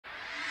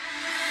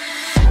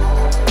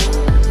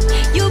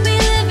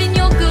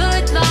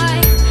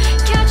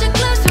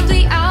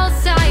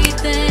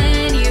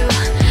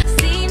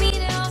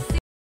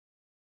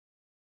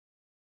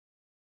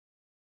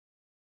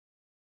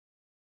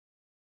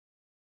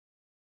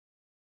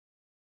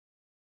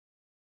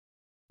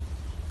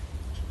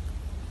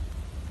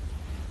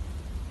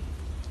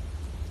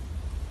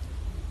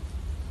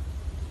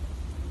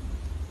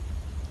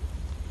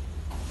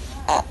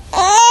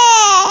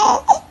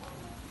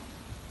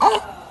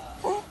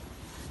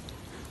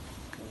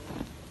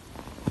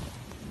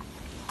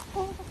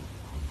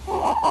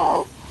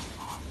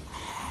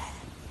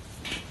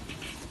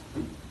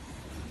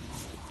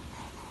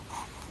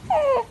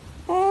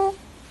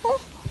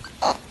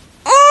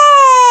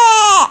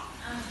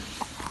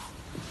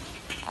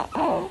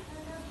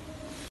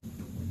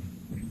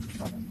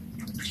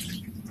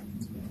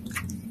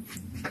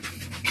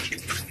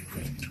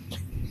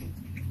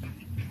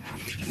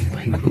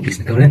Ma copie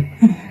Nqarner.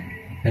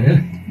 Alors?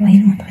 Oui,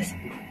 il m'intéresse.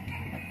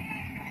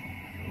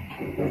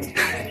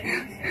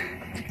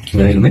 Vous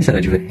avez le même, ça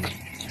va durer.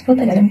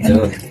 تفضل على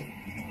مكانك.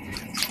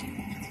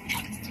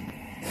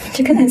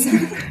 شكرا.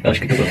 Alors,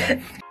 je ne pas.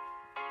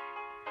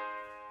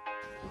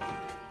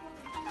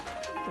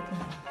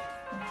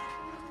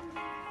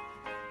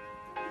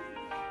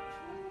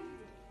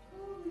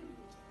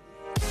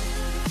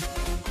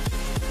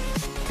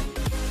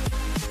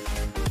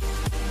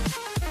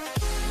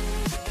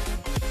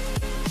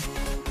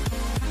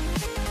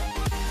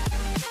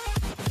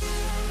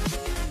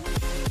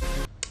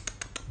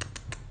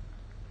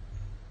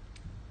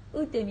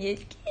 قدام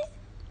الكيس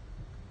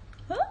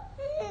ها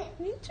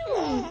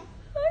نشوف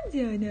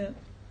هادي انا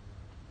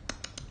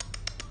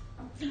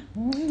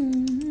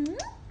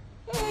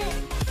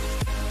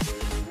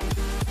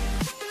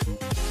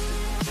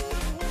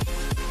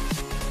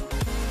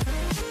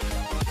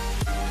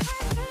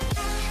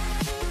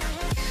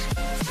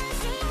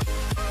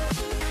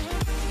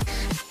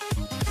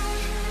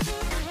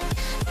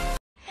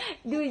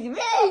دوز ما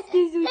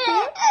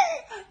يسكيزوتا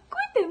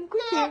قدام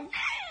قدام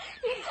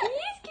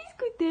يسكيز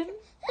قدام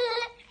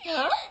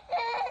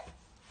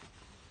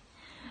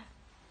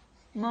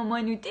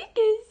Maman nous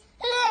t'écaisse.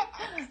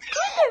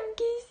 Comme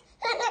kiss.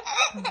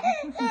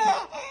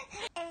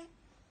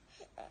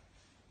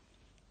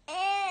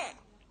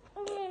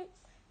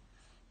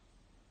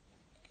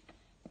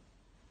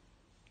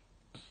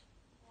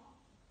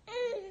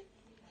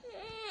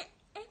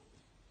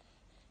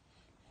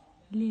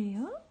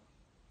 Léo?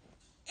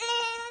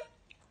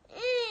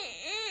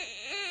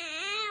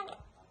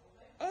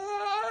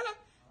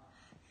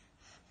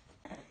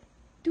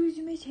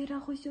 دوزمه چرا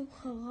خوشم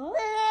خواه؟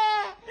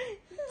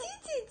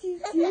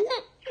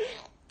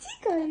 چی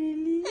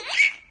کارلی؟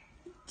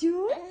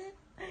 جو؟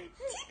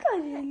 چی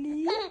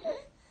کارلی؟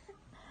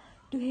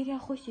 تو هرا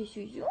خوشش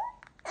جو؟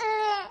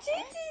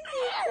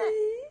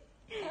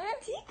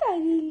 چی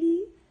کارلی؟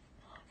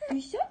 تو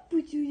شاد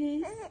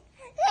بجورس؟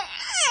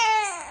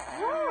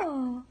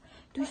 ها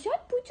تو شاد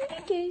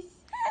بجوری کس؟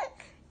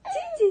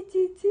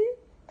 چی؟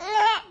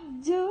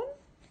 جون؟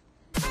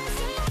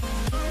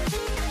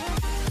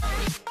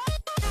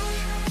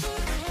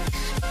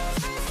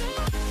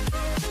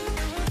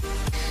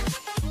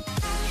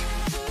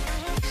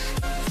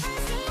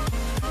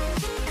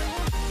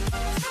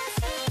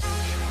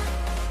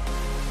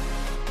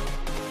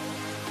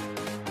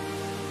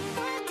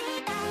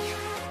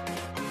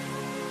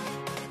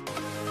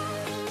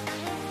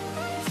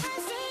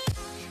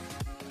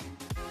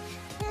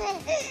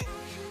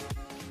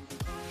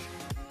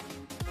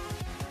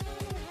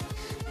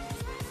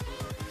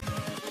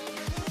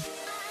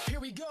 Here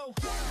we go.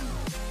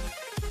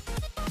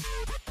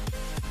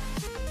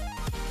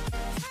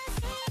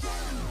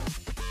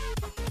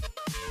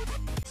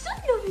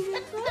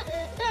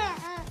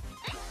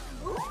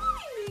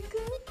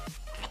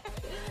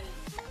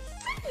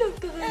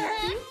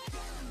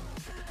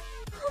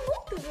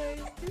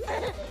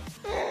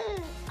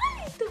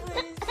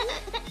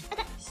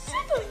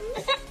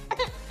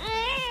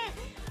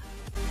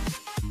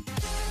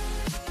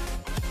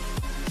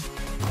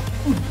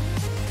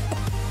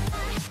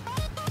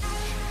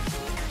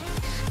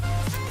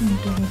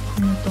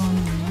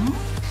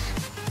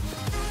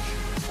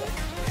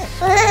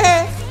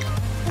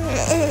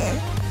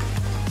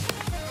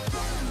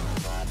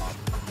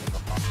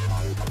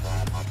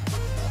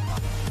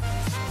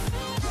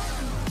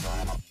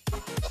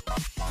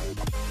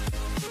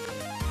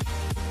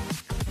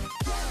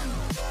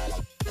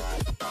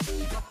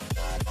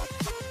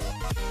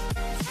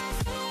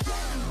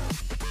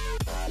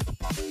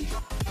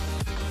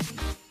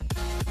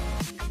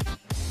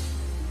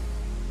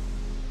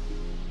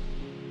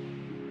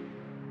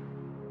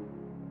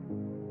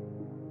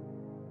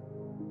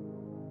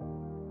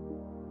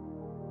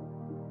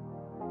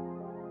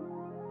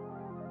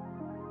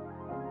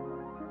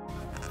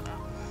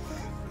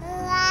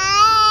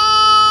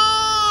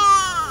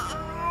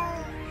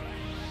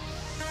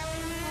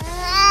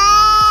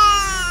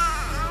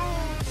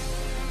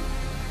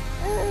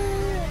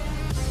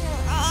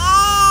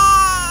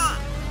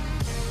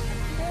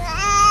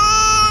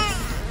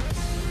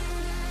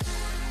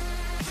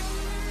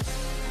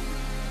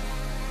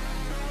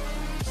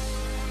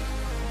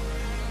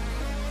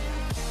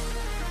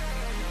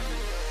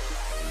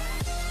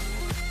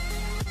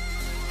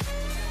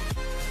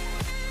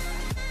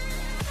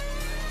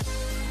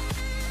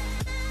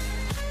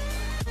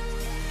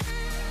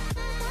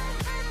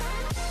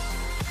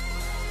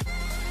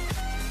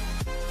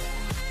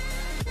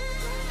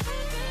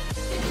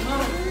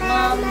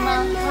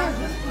 Mama.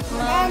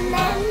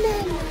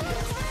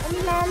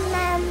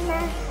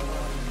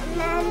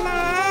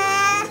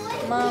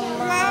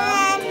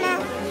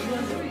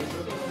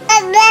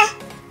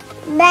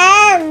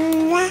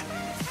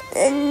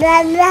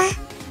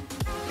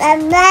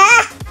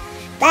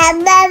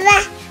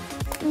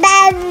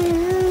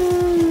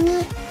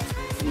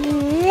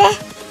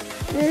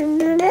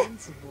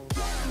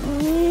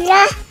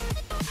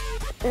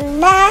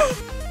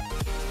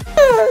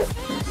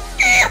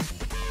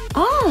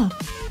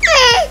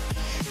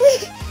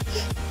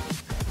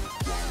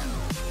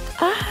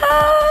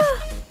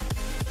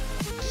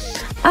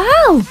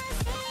 Au!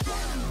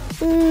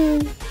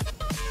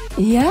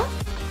 Ja?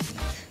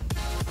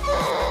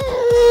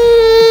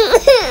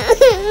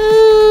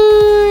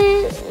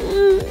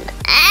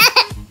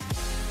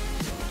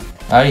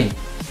 Ari.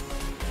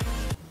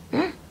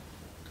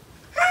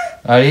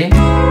 Ari.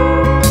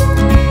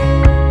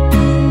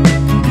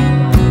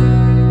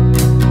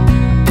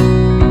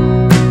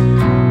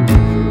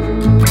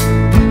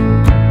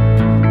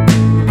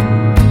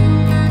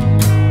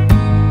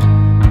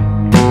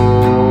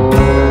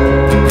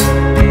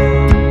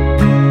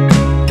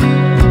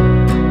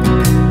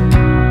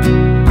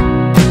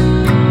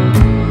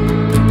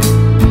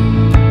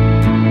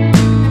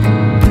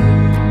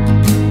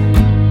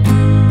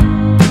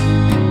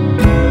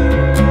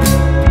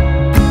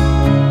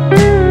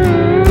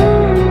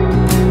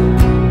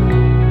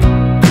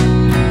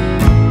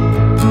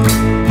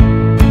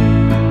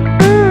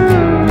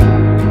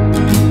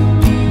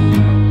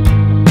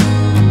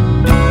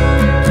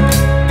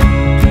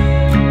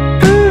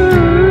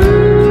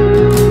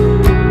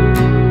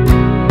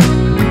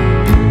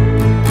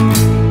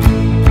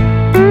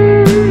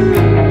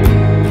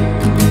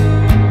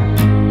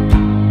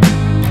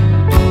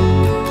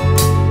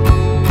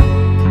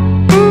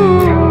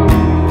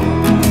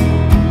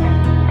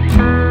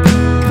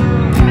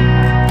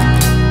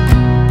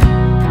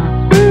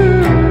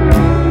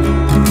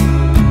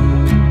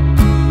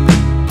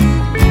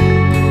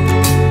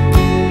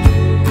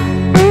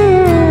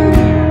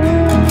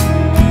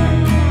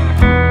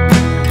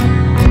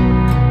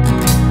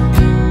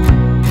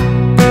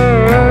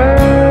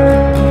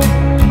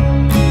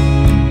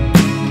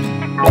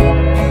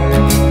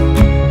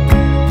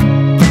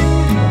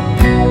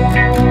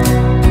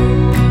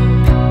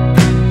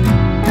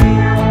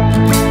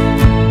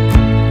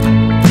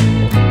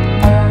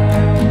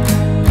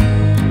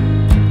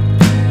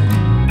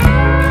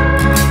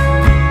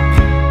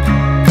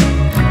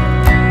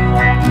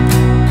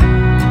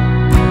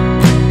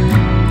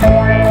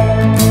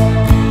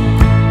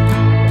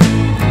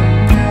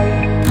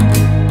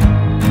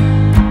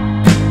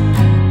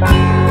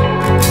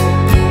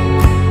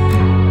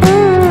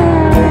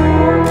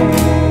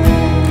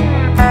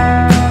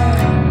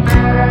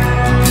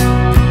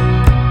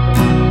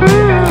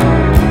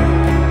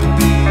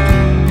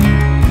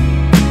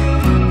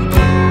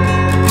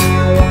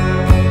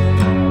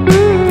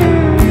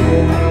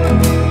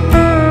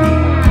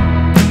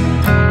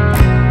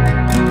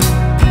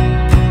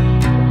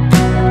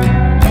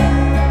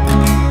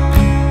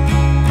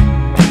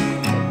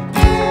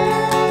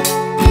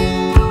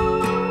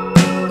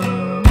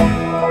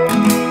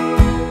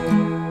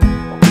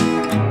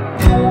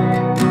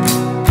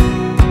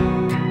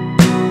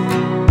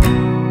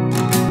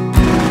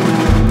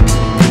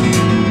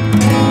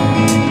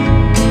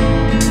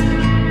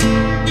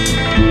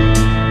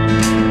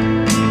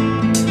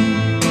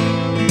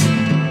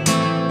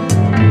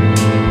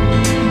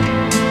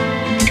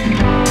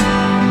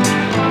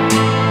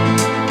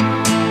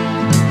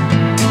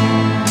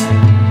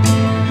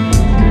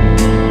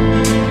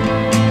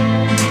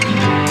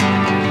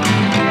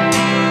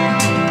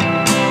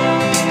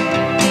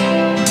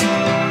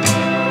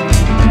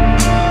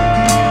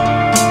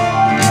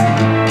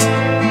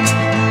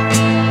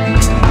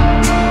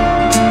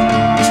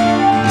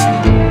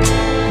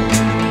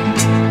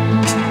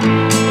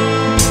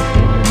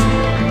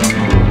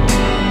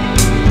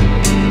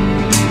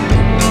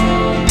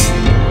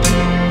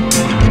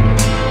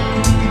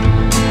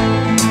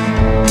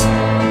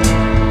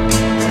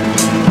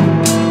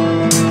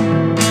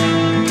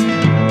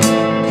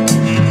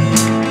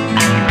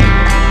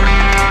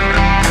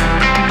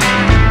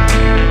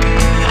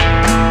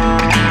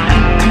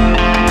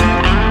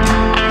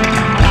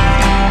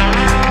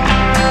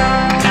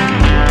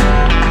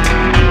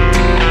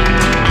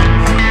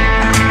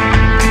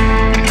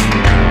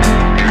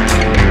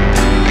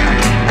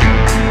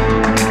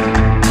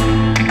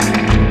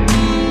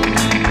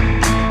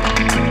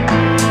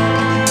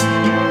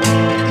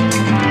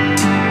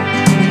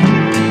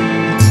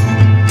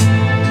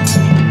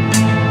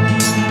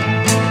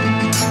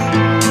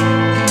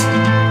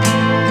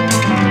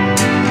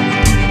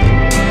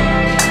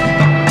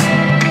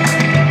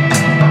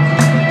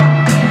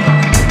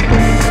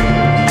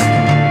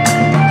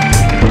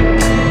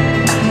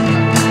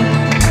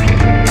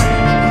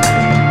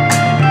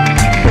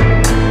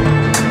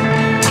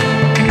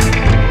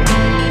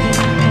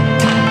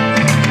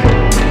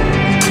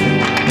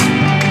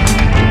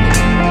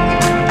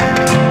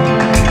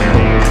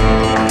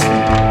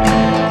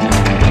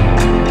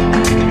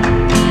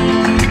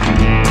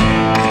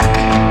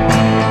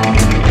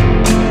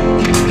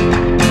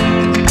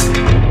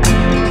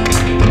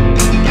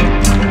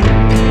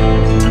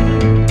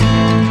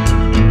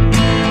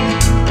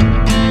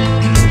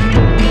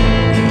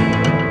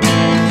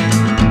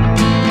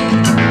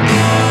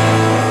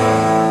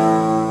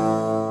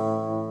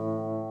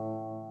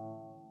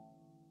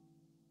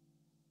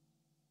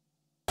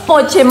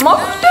 պաչեմ,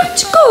 մաքուր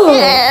չկա։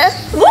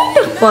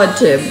 Որտեղ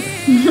պաչեմ։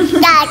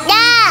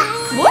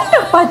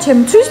 Որտեղ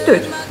պաչեմ, ցույց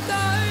տուր։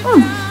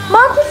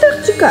 Մաքուր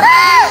չկա։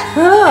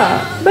 Հա,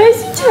 բայց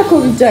ի՞նչ է քո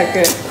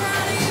վիճակը։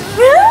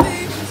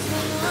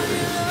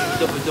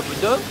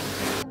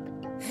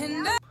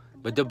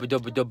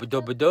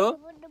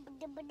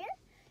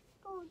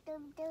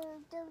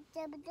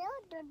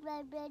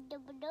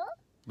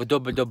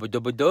 Բդո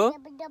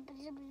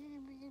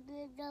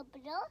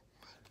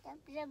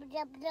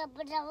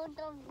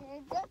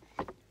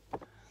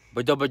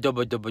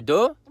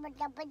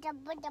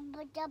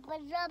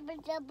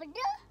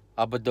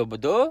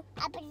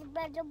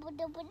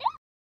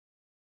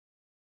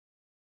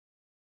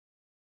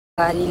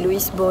Բարի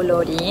լույս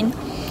բոլորին։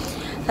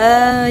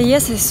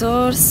 Ես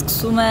այսօր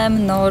սկսում եմ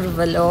նոր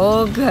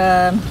վլոգ,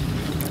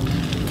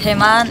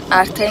 թեման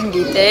արդեն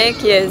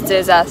գիտեք, ես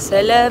ձեզ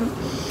ասել եմ,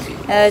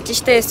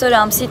 ճիշտ է այսօր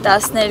ամսի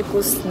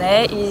 12-ն է,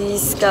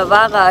 իսկ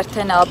վաղը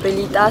արդեն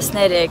ապրիլի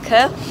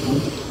 13-ը,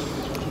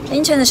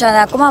 ինչը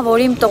նշանակում է,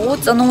 որ իմ տղու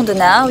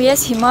ծնունդն է, ու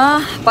ես հիմա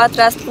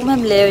պատրաստվում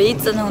եմ Լեոյի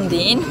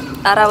ծնունդին,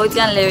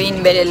 առավոտյան Լեոյին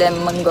բերել եմ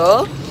մնգո,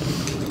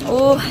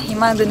 ու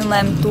հիմա գնում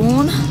եմ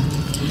տուն,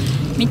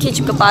 մի քիչ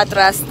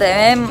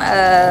կպատրաստեմ,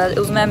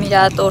 ուզում եմ իր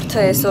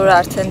տորթը այսօր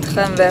արդեն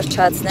թխեմ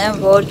վերջացնեմ,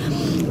 որ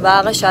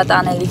վաղը շատ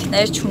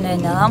անելիքներ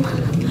չունենամ,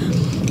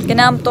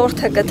 գնամ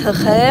տորթը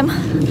կթխեմ,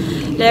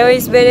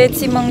 Լեոյից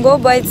բերեցի մնգո,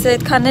 բայց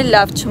այդքան էլ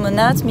լավ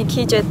չմնաց, մի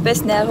քիչ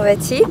այդպես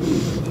նեղվեցի,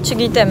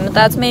 չգիտեմ,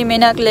 մտածում էի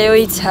մենակ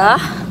Լեոյից հա,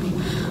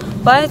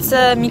 բայց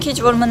մի քիչ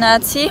որ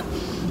մնացի,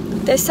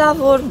 տեսա,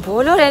 որ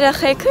բոլոր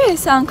երեխեքը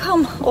այս անգամ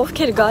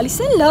ովքեր գալիս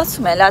են,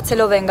 լացում են,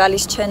 լացելով են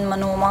գալիս չեն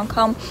մնում,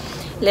 անգամ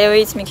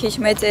Լեոյից մի քիչ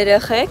մեծ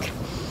երեխեք,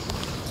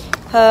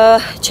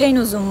 չէին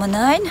ուզում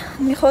մնային,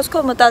 մի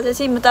խոսքով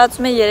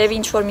մտածում է երևի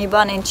ինչ-որ մի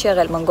բան են չի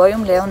եղել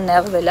մնգոյում, Լեոն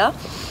նեղվել է,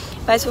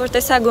 բայց որ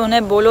տեսա գոնե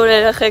բոլոր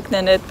երեխեքն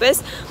են այդպես,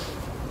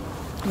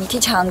 մի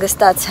քիչ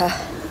հանգստացա։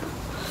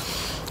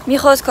 Մի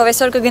խոսքով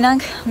այսօր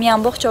կգնանք, մի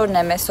ամբողջ օրն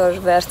եմ այսօր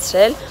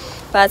վերցրել,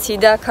 բացի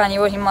դա, քանի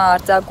որ հիմա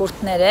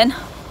արձակուրդներ են,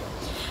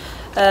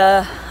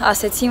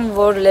 ասեցին,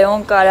 որ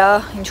Լեոն կարա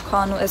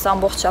ինչքան այս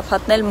ամբողջ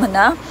շաբաթն էլ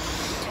մնա,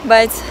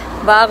 բայց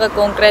վաղը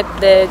կոնկրետ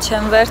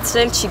չեմ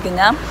վերցրել, չի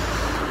գնա,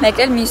 մեկ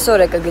էլ մյուս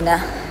օրը կգնա։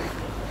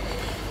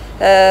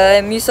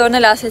 Մյուս օրն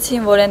էլ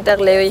ասեցին, որ այնտեղ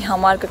Լեոյի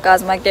համար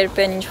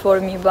կկազմակերպեն ինչ-որ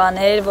մի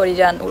բաներ, որ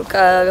իրան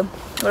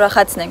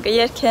ուրախացնեն,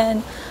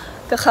 կերքեն,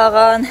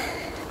 կխաղան,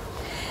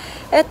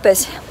 այդպես,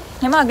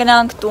 հիմա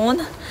գնանք տուն,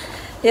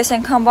 ես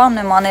ենքան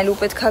բանն եմ անելու,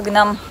 պետքա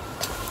գնամ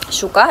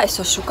շուկա,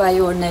 այսօր շուկայի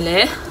օրն էլ է,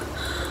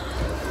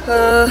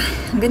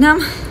 գնամ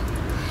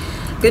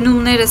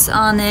գնումներս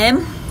անեմ,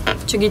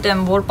 չգիտեմ,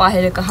 որ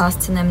պահերը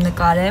կհասցնեմ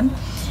նկարեմ,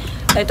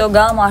 հետո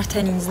գամ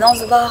արդեն ինձնով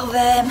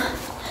զբաղվեմ,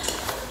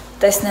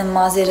 տեսնեմ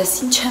մազերս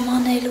ինչ եմ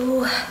անելու,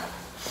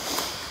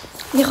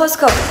 մի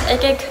խոսքով,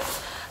 եկեք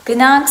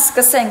գնանք,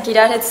 սկսենք,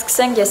 իրար հետ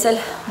սկսենք, ես էլ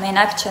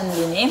մենակ չեմ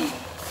լինի,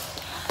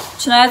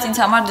 չնայած ինձ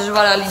համար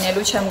դժվար է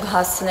լինելու չեմ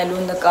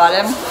հասցնելու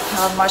նկարեմ,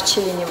 համար չի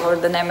լինի, որ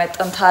դնեմ այդ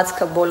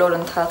ընթացքը, բոլոր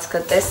ընթացքը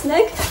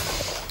տեսնեք,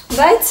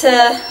 բայց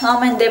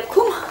ամեն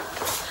դեպքում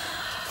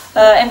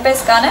այնպես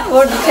կանեմ,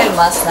 որ դուք էլ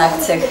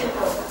մասնակցեք,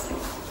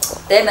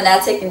 դե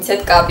մնացեք ինձ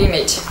հետ կապի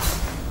մեջ։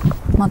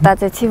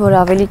 Մտածեցի, որ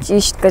ավելի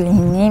ճիշտ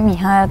կլինի, մի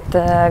հատ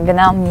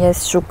գնամ ես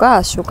շուկա,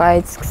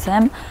 շուկայից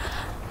սկսեմ,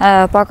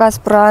 պակաս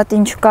պրատ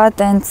ինչ կա,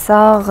 տենց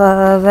սաղ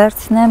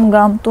վերցնեմ,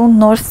 գամ տուն,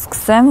 նոր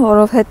սկսեմ,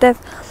 որովհետև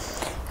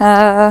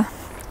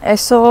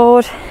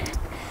այսօր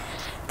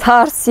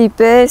թարսի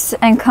պես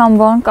ենքան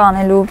բան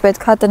կանելու,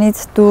 պետքա տնից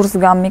դուրս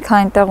գամ, մի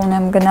քանի տեղ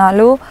ունեմ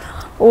գնալու,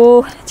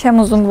 ու չեմ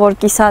ուզում, որ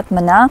կիսատ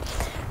մնա,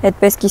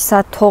 այդպես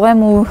կիսատ թողեմ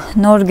ու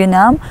նոր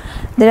գնամ,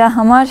 դրա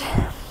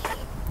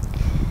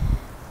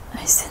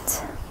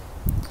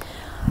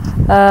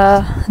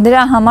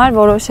համար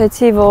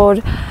որոշեցի, որ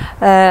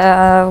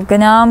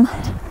գնամ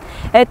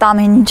այդ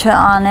ամեն ինչը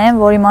անեմ,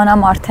 որ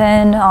իմանամ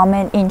արդեն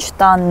ամեն ինչ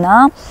տանն է,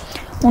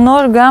 ու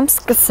նոր գամ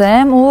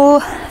սկսեմ ու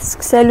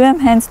սկսելու եմ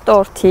հենց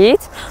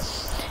տորթից,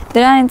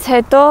 դրանից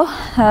հետո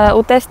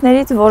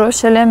ուտեստներից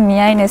որոշել եմ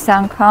միայն այս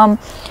անգամ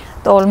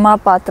տոլմա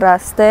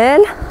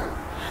պատրաստել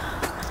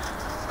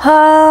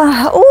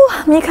ու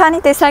մի քանի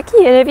տեսակի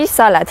երևի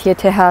սալատ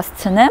եթե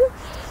հասցնեմ,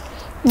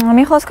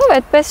 մի խոսքով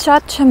այդպես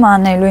շատ չեմ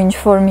անելու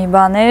ինչ-որ մի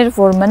բաներ,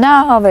 որ մնա,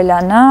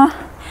 ավելանա,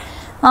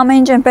 ամեն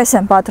ինչ այնպես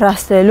եմ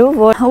պատրաստելու,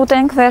 որ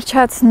ուտենք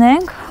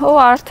վերջացնենք ու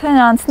արդեն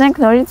անցնենք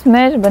նորից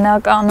մեր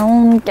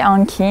բնականոն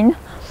կյանքին,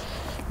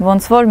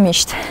 ոնց որ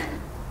միշտ։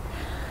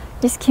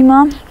 Իսկ հիմա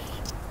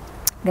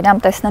գնամ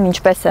տեսնեմ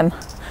ինչպես եմ,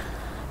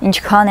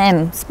 ինչքան եմ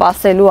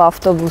սպասելու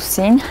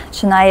ավտոբուսին,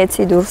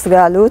 չնայեցի դուրս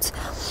գալուց,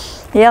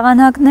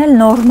 եղանակն էլ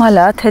նորմալ է,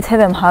 թեթև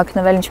եմ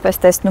հագնվել, ինչպես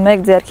տեսնում եք,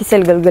 ձեռքիս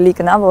էլ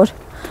գլգլիկն է, որ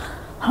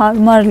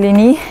հարմար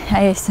լինի,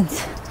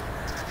 այսինքն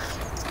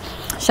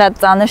շատ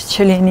ծանր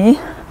չլինի,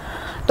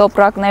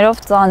 տոպրակներով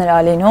ծանր է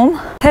լինում։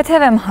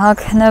 Թեթև եմ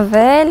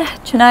հագնվել,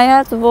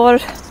 չնայած որ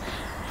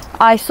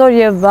այսօր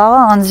եւ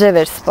վաղը անձրև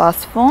էր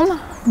սպասվում,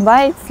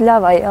 բայց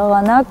լավ է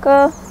եղանակը։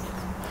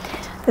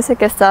 Տեսեք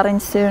այս ծառին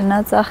սիրուն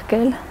է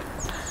ծաղկել։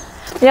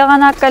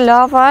 Եղանակը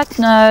լավ է,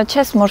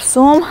 չես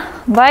մրսում,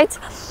 բայց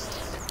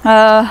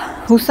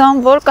հուսամ,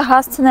 որ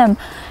կհասցնեմ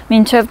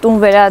մինչև տուն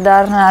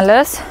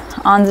վերադառնալս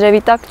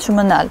անձրևի տակ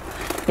չմնալ,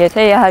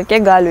 եթե իհարկե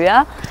գալու է,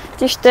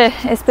 ճիշտ է,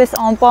 այսպես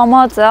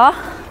անպամած է,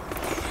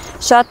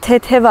 շատ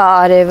թեթև է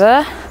արևը,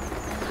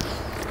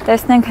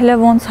 տեսնենք հələ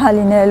ոնց է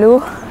լինելու,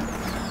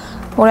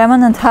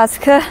 ուրեմն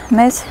ընթացքը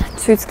մեզ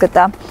ցույց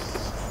կտա։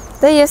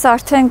 Դե ես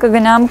արդեն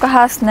կգնամ,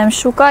 կհասնեմ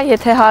շուկա,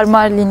 եթե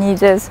հարմար լինի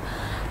ձեզ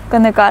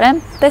կնկարեմ։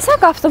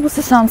 Տեսակ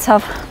ավտոբուսս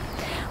անցավ,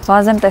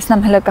 վազեմ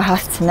տեսնեմ հələ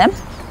կհասցնեմ։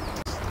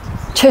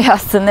 Չի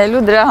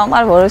հասցնելու, դրա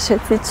համար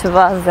որոշեցի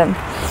չվազեմ։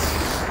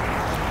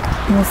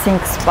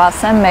 Մուսինք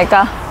սպասեմ,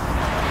 մեկա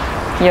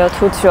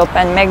 7-8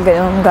 րոպեն մեկ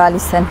գնում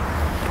գալիս են։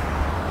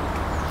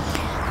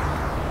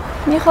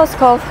 Մի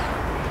խոսքով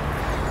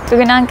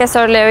կգնանք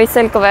այսօր Լեոյից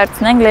էլ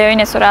կվերցնենք,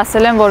 Լեոյին այսօր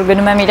ասել եմ, որ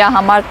գնում եմ իր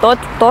համար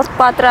տորտ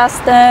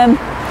պատրաստեմ,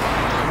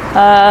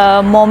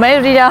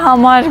 մոմեր իր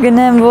համար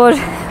գնեմ,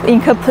 որ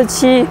ինքը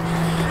փչի,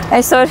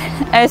 այսօր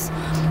այս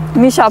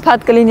մի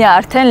շաբաթ կլինի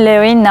արդեն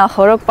Լեոյին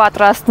նախորոք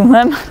պատրաստում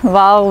եմ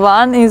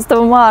վաղվան, ինձ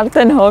թվում է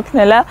արդեն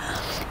հոգնել է,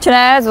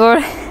 չնայած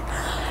որ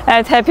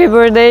այդ happy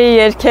birthday-ի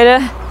երգերը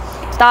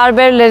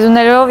տարբեր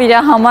լեզուներով իր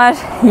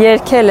համար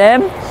երգել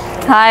եմ,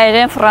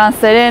 հայերեն,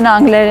 ֆրանսերեն,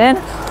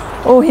 անգլերեն,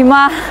 ու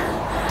հիմա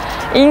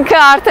ինքը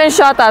արդեն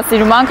շատ է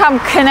սիրում, անգամ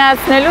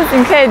քնացնելուց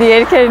ինքը այդ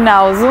երգերն է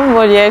ուզում,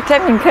 որ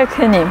երգեմ ինքը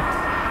քնի։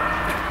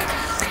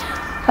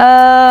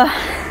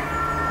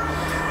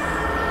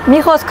 Մի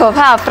խոսքով,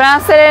 հա,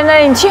 ֆրանսերենը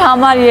ինչի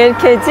համար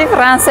երգեցի,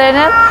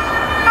 ֆրանսերենը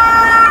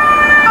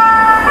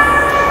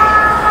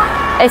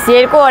այս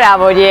 2 օր է,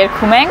 որ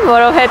երգում ենք,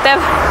 որովհետև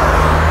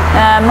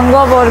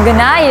մնգով որ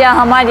գնա, իր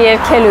համար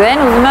երգելու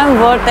են, ուզում եմ,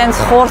 որ տենց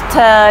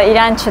խորթը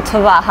իրան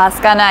չթվա,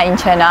 հասկանա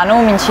ինչ են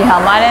անում, ինչի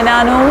համար են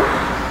անում։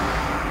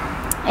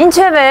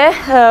 Ինչև է,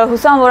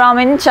 հուսամ, որ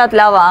ամեն ինչ շատ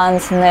լավ է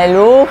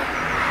անցնելու,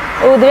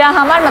 ու դրա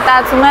համար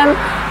մտածում եմ,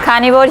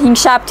 քանի որ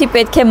 5 շաբթի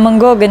պետք է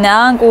մնգո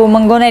գնանք ու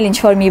մնգոն էլ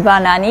ինչ-որ մի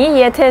բան անի,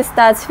 եթե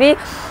ստացվի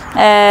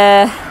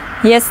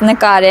ես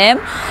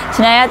նկարեմ,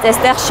 չնայած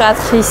այստեղ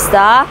շատ խիստ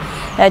է,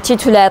 չի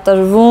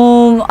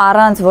թույլատրվում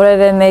առանց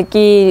որևէ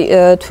մեկի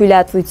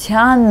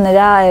թույլատվության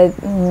նրա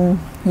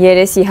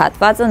երեսի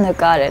հատվածը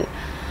նկարել։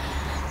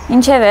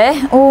 Ինչև է,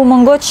 ու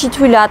մնգո չի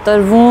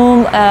թույլատրվում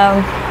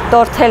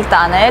տորթել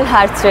տանել,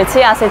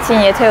 հարցրեցի, ասեցին,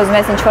 եթե ուզում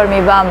ես ինչ-որ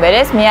մի բան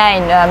բերես,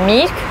 միայն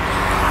միրգ,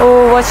 ու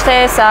ոչ թե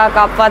սա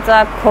կապված է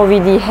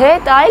COVID-ի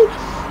հետ, այլ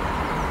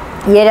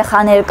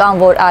երեխաներ կան,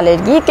 որ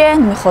ալերգիկ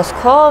են, մի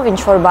խոսքով,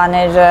 ինչ-որ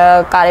բաներ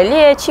կարելի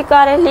է, չի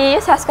կարելի,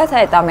 ես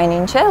հասկացա այդ ամեն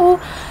ինչը ու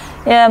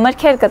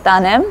մրգեր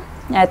կտանեմ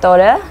այդ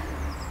օրը,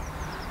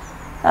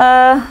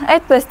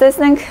 այդպես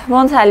տեսնենք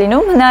ոնց է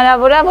լինում,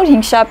 հնարավոր է, որ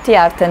 5 շաբթի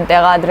արդեն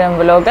տեղադրեմ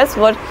վլոգս,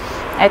 որ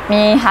այդ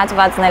մի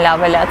հատվածն էլ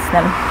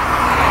ավելացնեմ։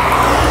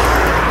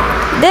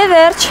 Դե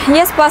վերջ,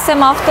 ես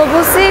սպասեմ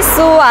ավտոբուսից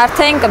ու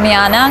արդեն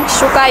կմիանանք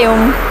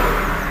շուկայում։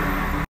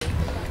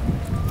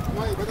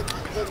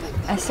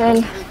 Այս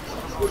էլ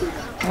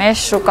մեր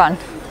շուկան,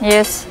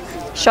 ես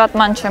շատ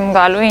ման չեմ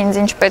գալու,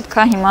 ինձ ինչ պետք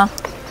է հիմա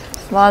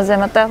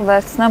վազեմ այդտեղ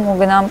վերցնեմ ու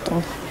գնամ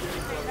տուն։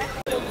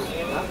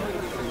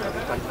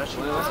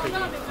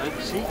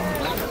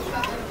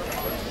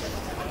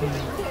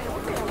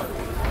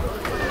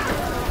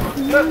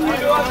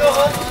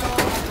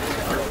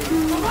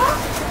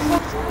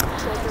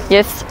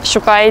 Ես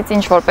շուկայից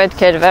ինչ որ պետք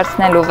էր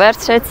վերցնելու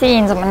վերցրեցի,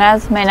 ինձ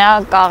մնաց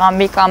մենակ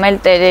կաղամբի կամ էլ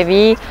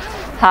տերևի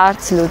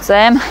հարց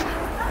լուծեմ։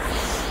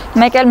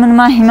 Մեկ էլ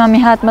մնում է հիմա մի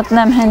հատ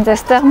մտնեմ հենց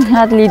այստեղ, մի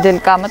հատ Lidl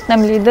կա,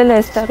 մտնեմ Lidl,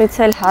 այստեղից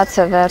էլ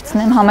հացը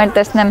վերցնեմ, համ էլ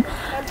տեսնեմ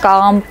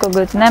կաղամբ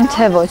կգտնեմ,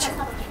 թե ոչ։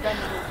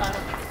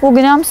 Ու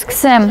գնամ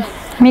սկսեմ,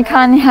 մի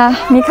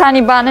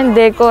քանի բան էլ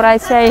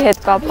դեկորացիայի հետ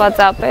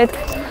կապված է պետք,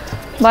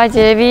 բայց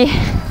երևի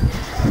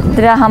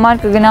դրա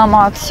համար կգնամ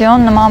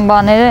ակցիոն, նման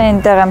բաները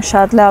այնտեղ եմ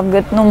շատ լավ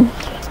գտնում։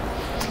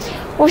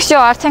 Ու շո,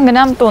 արդեն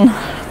գնամ տուն։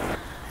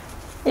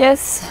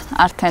 Ես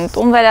արդեն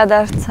տուն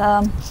վերադարձա,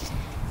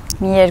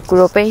 մի 2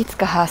 րոպեից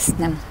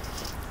կհասնեմ։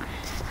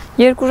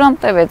 2 ժամ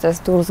տևեց ես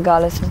դուրս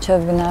գալիս,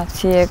 մինչև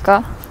գնացի եկա։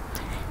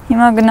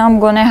 Հիմա գնամ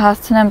գոնե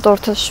հասցնեմ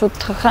տորթս շուտ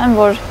թխեմ,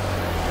 որ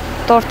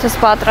տորթս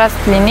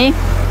պատրաստ լինի։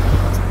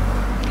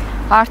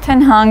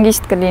 Արդեն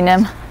հանգիստ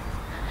կլինեմ։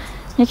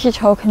 Մի քիչ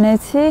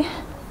հոգնեցի,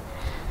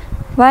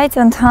 բայց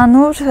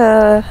ընդհանուր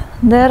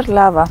դեռ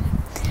լավ է։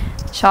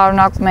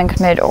 Շարունակում ենք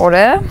մեր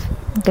օրը,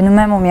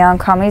 գնում եմ ու մի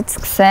անգամից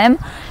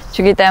սկսեմ,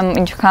 չգիտեմ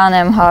ինչքան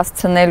եմ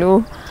հասցնելու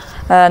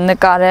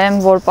նկարեմ,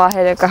 որ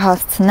պահերը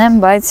կհասցնեմ,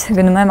 բայց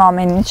գնում եմ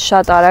ամեն ինչ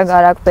շատ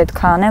արագ պետք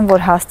է անեմ,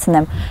 որ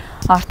հասցնեմ։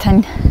 Արդեն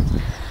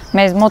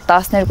մեզ մոտ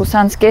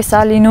 12:30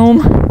 է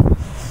լինում,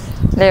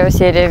 Լեոս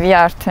երևի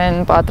արդեն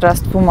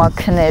պատրաստվում է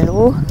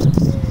քնելու։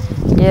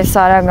 Ես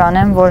արագ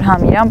անեմ, որ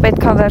համ իրան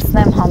պետք է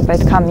վերցնեմ, համ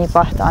պետք է մի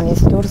պահ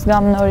տանից դուրս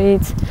գամ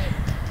նորից,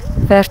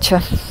 վերջը։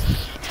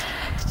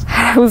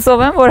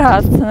 Հուսով եմ, որ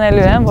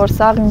հասցնելու եմ, որ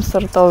սաղ իմ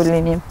սրտով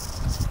լինի։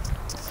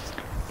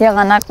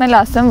 Եղանակն էլ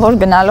ասեմ, որ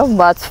գնալով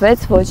բացվեց,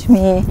 ոչ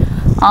մի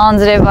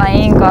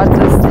անձրևային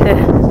կարծես թե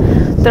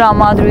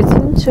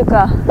տրամադրություն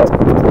չկա։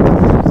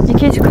 Մի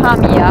քիչ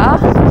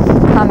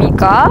քամի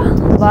կա,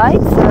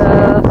 բայց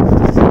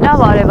լավ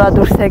արևա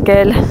դուրս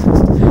եկել,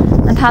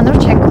 ընդհանուր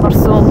չենք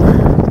մրսում։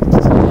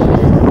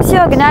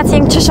 Всё,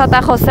 գնացինք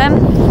չշատախոսեմ,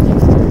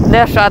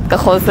 դեռ շատ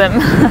կխոսեմ։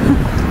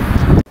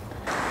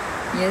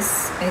 Ես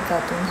եկա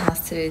տուն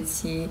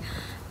հասցրեցի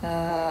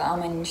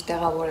ամեն ինչ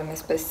տեղավորեմ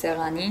այսպես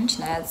սեղանին,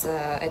 չնայած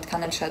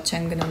այդքան էլ շատ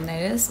չեն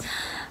գնումներս,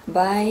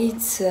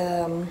 բայց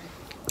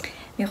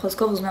մի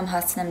խոսքով ուզում եմ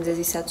հասցնեմ ձեզ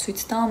իսա ցույց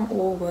տամ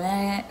ու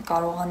գոնե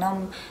կարողանամ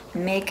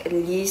մեկ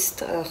լիստ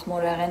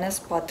խմորեղենս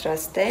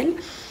պատրաստել։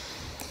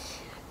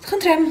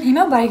 Խնդրեմ,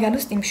 հիմա բարի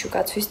գալուստ իմ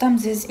շուկա ցույց տամ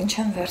ձեզ ինչ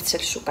եմ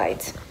վերցրել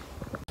շուկայից։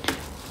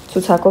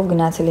 Ցուցակով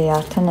գնացել էի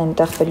արդեն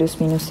այնտեղ պլյուս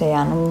մինուս էի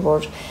անում,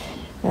 որ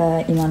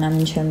իմանամ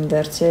ինչ եմ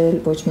վերցրել,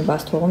 ոչ մի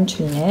բաց թողում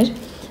չլիներ,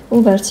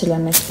 ու վերցրել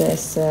եմ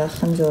այսպես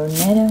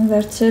խնձորներ եմ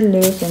վերցրել,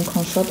 Լեոս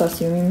այնքան շատ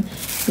ասում իմ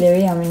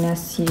Լեոյի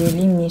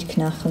ամենասիրելի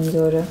միրգն է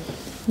խնձորը,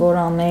 որ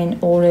ամեն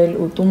օր էլ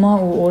ուտում է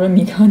ու օրը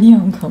մի քանի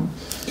անգամ։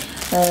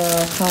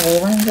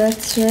 Խաղող եմ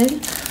վերցրել,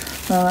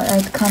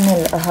 այդքան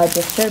էլ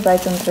հաջող չէր,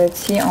 բայց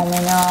ընտրեցի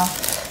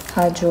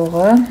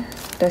ամենահաջողը,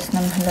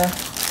 տեսնեմ հələ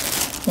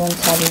ոնց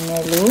է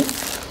լինելու։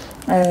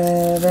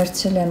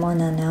 Վերցրել եմ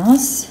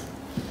անանաս,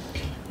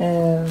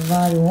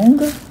 վարունգ,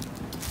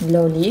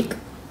 լոլիկ,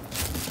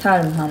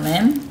 թարմ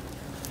համեմ,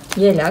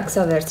 ելակ,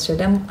 սա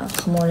վերցրել եմ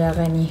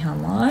խմորեղենի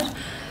համար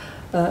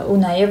ու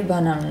նաև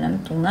բանան ունեմ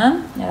տունը,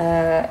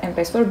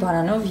 այնպես որ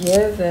բանանով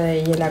և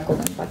ելակով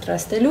եմ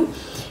պատրաստելու,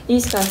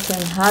 իսկ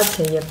արդեն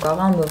հացը և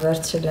կաղամբը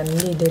վերցրել եմ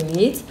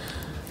Լիդլից,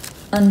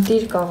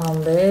 ընտիր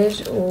կաղամբեր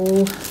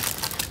ու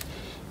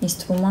ինձ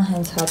թվում է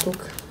հենց հատուկ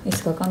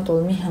իսկական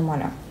տորմի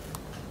համար է։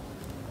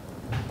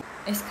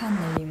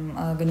 Այսքանն էլ իմ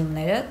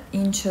գնումները,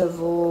 ինչը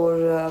որ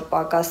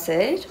պակաս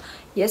էր,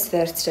 ես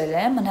վերցրել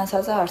եմ,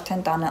 մնացածը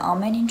արդեն տանը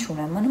ամեն ինչ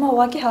ունեմ, մնում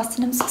ուղղակի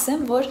հասցնեմ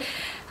սկսեմ, որ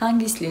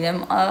հանգիստ լինեմ,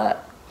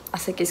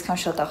 ասեք այսքան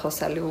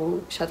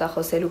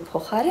շատախոսելու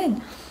փոխարեն,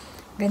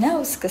 գնա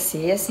ու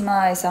սկսի, ես հիմա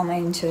այս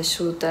ամեն ինչը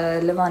շուտ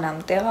լվանամ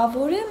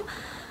տեղավորեմ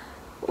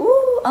ու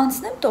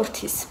անցնեմ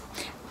տորթիս,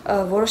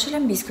 որոշել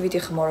եմ բիսկվիտի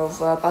խմորով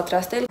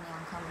պատրաստել, մի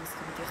անգամ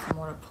բիսկվիտի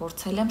խմորը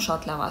փորձել եմ,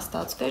 շատ լավ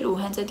աստացվել ու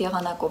հենց այդ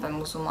եղանակով եմ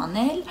ուզում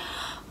անել,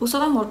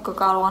 հուսով եմ, որ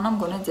կկարողանամ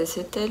գոնե ձեզ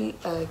հետ էլ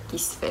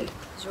կիսվել։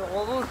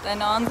 Ժողովուրդ,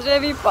 այն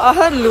անձրևի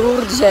պահը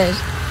լուրջ էր։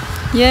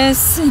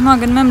 Ես հիմա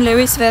գնում եմ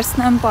Լեոյիս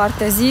վերցնեմ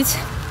պարտեզից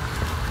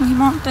ու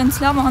հիմա տենց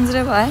լավ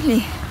անձրև է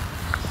էլի։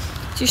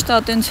 Ճիշտ է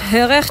տենց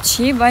հեղեղ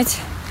չի, բայց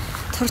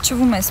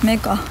թրջվում ես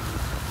մեկը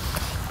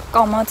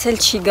կամացել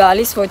չի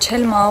գալիս, ոչ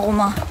էլ մաղում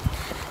է։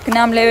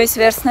 Գնամ Լեոյիս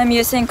վերցնեմ,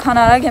 ես այնքան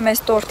արագ եմ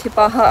այս տորթի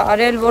պահը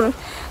արել, որ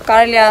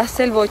կարելի է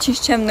ասել ոչինչ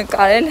չեմ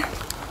նկարել։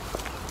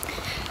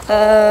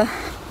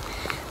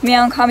 Մի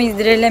անգամից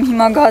դրել եմ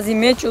հիմա գազի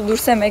մեջ ու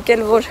դուրս եմ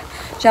եկել, որ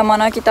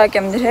ժամանակի տակ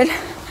եմ դրել։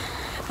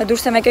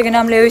 Դուրս եմ եկել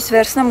գնամ Լեոյիս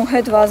վերցնեմ ու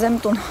հետ վազեմ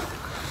տուն։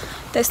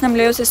 Տեսնեմ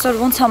Լեոս այսօր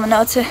ոնց է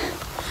մնացել։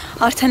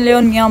 Արդեն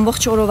Լեոն մի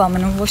ամբողջ օրով է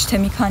մնում, ոչ թե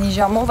մի քանի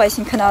ժամով,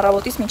 այսինքն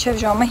առավոտից մինչև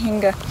ժամը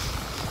 5-ը։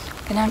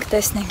 Գնանք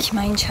տեսնենք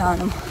հիմա ինչ է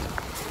անում։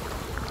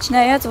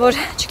 Չնայած որ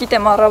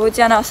չգիտեմ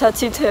առավոտյան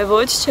ասացի թե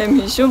ոչ, չեմ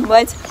հիշում,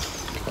 բայց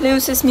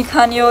Լեոսս մի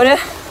քանի օրը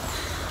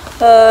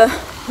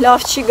լավ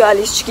չի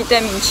գալիս,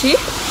 չգիտեմ ինչի։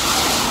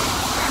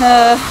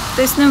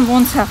 Տեսնեմ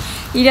ոնց է,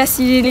 իր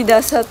սիրելի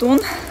դասատուն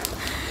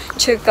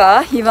չկա,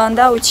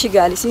 հիվանդա ու չի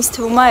գալիս, ինձ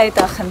թվում է այդ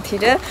է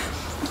խնդիրը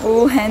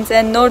ու հենց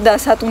այն նոր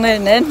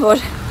դասատուներն են, որ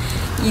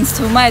ինձ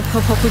թվում է այդ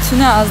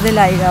փոփոխությունը ազդել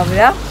է իր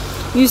վրա,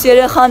 մյուս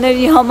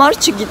երեխաների համար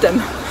չգիտեմ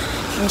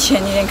ինչ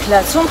են իրենք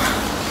լացում,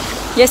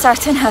 ես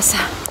արդեն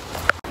հասա։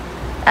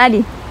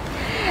 Ալի,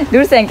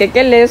 դուրս ենք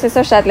եկել, Լեոս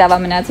այսօր շատ լավ է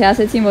մնացել,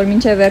 ասեցին, որ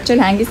մինչև վերջել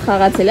հանգիստ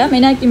խաղացել է,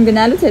 մենակ իմ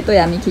գնալուց հետո է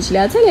մի քիչ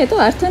լացել, հետո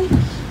արդեն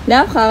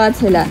լավ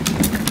խաղացել է։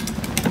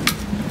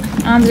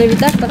 Անձրևի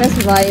տակ տղես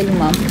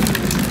վայելում է,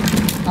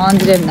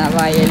 անձրևն է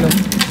վայելում։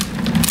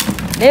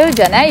 Լեոս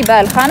ջան, այ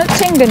բալ, խանութ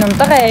չեն գնում,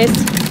 տղես։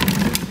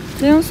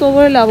 Լեոն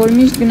սովորել է, որ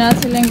միշտ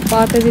գնացել ենք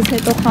պարտեզից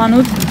հետո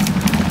խանութ։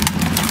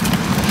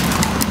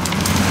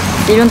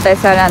 Սիրուն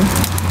տեսարան,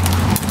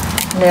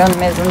 Լեոն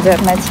մեզ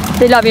ընձեռնեց։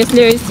 Դե լավ, ես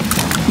Լեոյից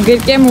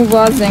գրկեմ ու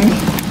վազենք,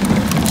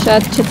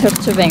 շատ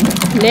չթրջվենք։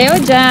 Լեո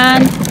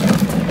ջան։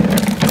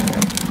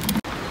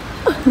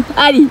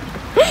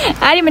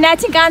 Արի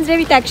մնացինք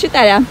անձրևի տակ, շուտ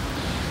արա։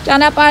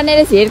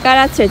 Ճանապարհներս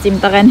երկարացրեց իմ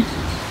տղեն։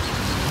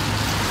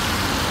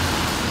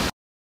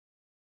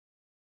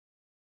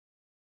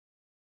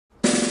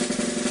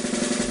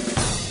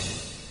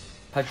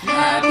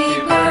 Happy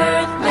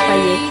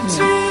birthday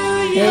to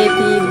you.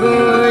 Happy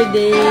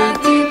birthday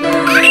to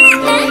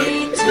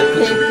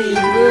you.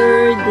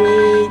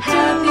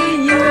 Happy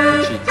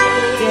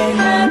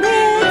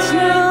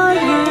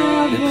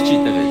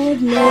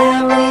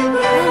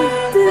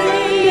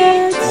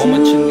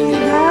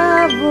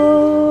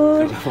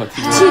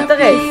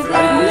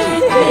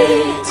birthday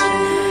to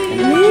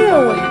you.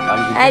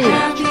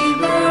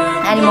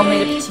 Allez, mon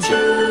mère, petit.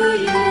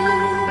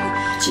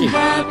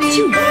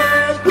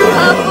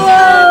 Bravo!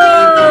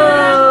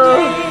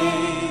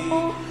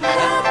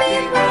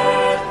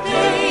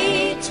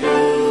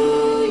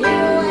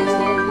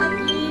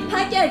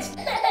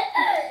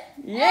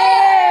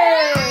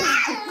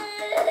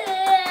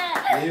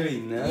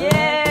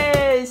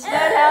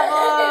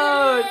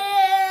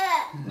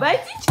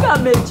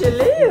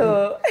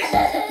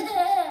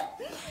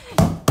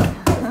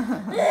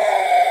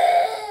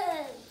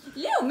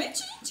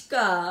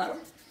 կա։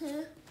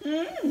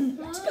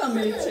 Ինչ կա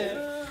մեջը։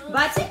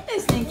 Բացեք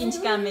տեսնենք ինչ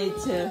կա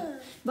մեջը։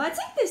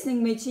 Բացեք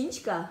տեսնենք մեջը ինչ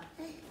կա։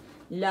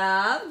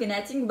 Լավ,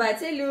 գնացինք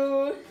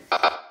բացելու։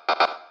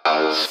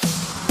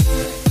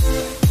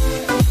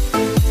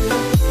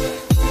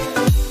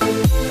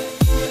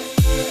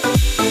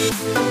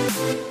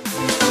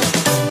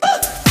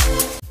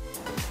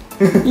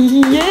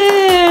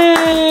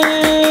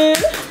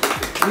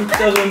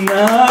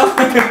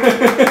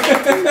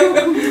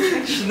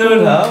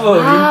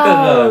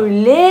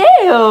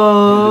 Լեո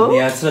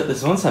Միացրած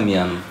ես ոնց եմ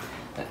յան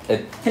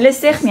Հələ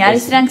սեղմի,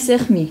 արի սրանք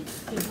սեղմի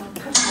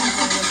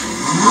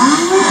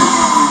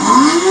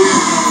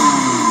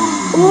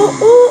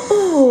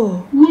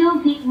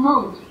Music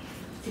mode.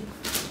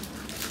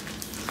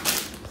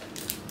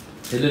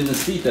 Հələ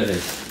նստի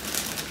տերես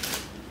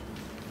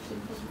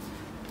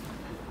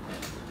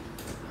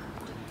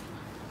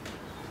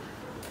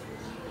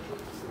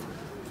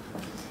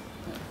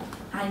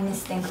Այ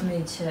նստենք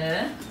մեջը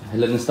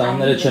Հələ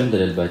նստանները չեմ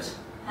դրել բայց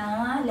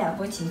լավ,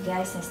 ոչինչ, դե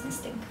այս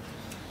նստենք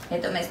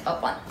Հետո մեզ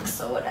պապան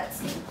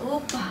կսովորացնի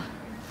Օպա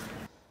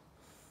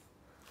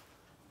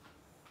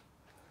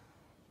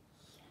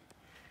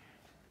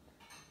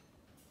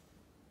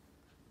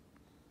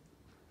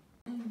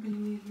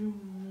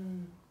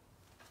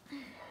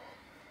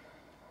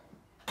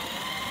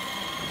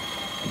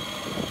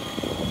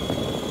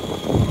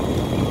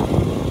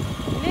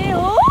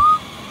Լեո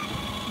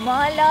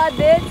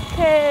Մալադեց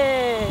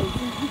քեզ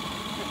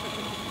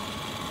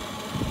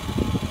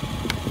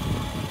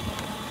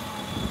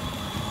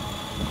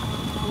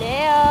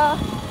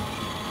Leo.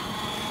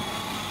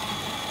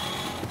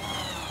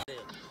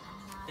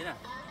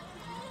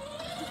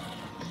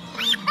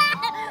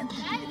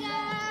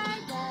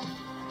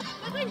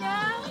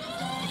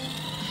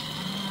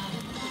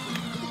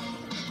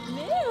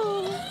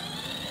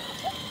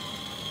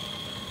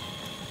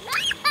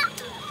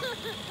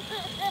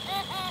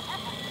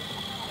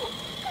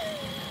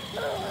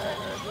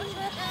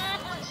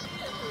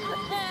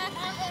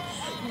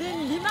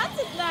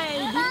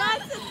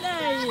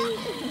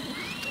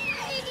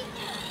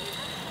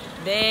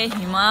 Դե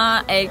հիմա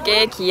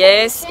եկեք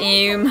ես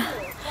իմ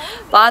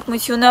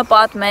պատմությունը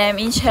պատմեմ,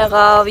 ինչ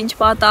եղավ, ինչ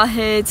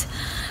պատահեց,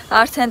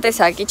 արդեն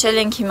տեսակ իջել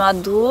ենք հիմա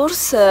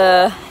դուրս,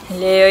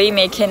 Լեոյի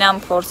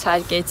մեքենան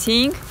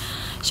փորձարկեցինք,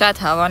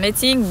 շատ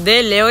հավանեցինք, դե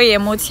Լեոյի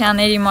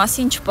էմոցիաների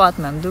մասին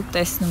չպատմեմ, դուք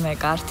տեսնում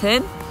եք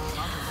արդեն,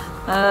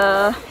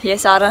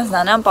 ես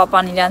առանձնանամ,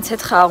 պապան իրանց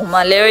հետ խաղում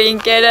է, Լեոյի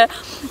ընկերը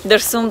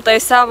դրսում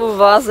տեսավ ու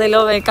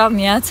վազելով եկավ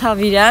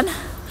միացավ իրան,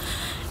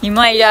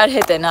 հիմա իրար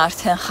հետ են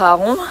արդեն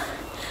խաղում,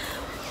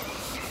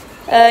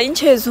 Ինչ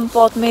է զում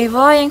պատմեի,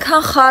 վայ,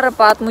 ենքան խառը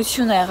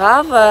պատմություն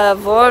եղավ,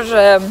 որ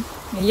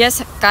ես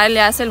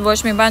կարելի ասել ոչ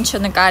մի բան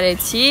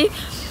չնկարեցի,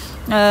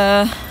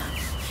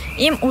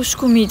 իմ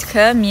ուշկու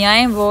միտքը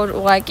միայն, որ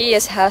ուղղակի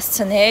ես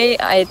հասցնեի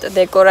այդ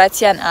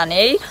դեկորացիան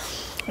անեի,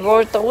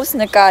 որ տղուս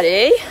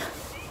նկարեի,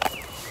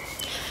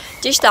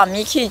 ճիշտ է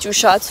մի քիչ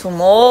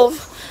ուշացումով,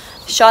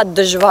 շատ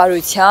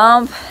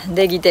դժվարությամբ,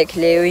 դե գիտեք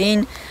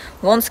Լեոին,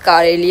 ոնց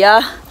կարելի է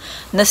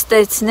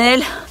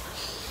նստեցնել,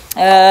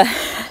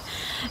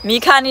 Մի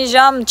քանի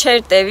ժամ չեր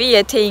տևի,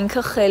 եթե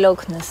ինքը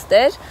խելոք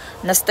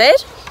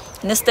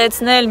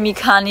նստեցնել մի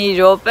քանի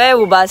րոպե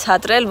ու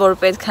բացատրել, որ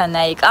պետք է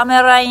նայի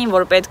կամերային,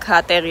 որ պետք է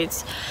տեղից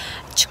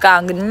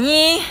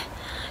չկանգնի,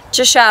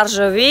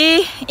 չշարժվի,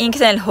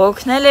 ինքն էլ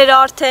հոգնել էր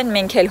արդեն,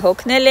 մենք էլ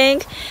հոգնել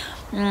ենք,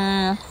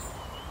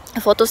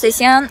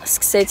 ֆոտոսեսիան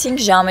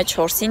սկսեցինք ժամը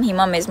 4-ին,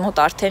 հիմա մեզ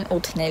մոտ արդեն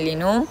 8-ն է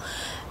լինում,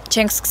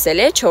 չենք սկսել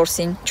է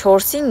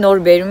 4-ին նոր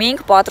բերում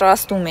էինք,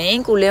 պատրաստում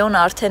էինք ու Լեոն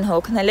արդեն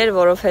հոգնել էր,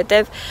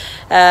 որովհետև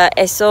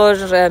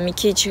այսօր մի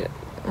քիչ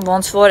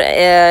ոնց որ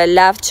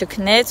լավ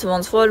չքնեց,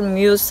 ոնց որ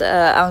մյուս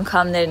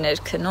անգամներն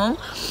էր քնում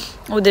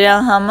ու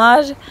դրան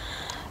համար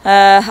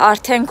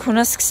արդեն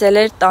քունը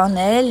սկսել էր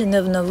տանել,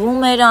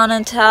 նվնվում էր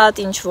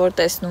անընդհատ, ինչ որ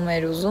տեսնում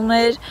էր ուզում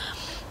էր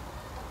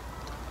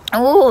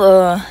ու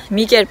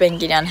մի կերպ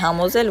ենք իրան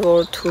համոզել,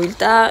 որ թույլ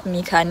տա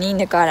մի քանի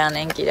նկար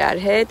անենք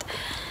իրար հետ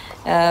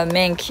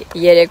Մենք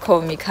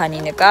երեքով մի քանի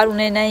նկար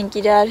ունենայինք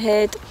իրար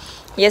հետ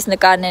Ես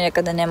նկարները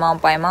կդնեմ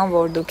անպայման,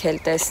 որ դուք էլ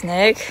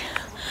տեսնեք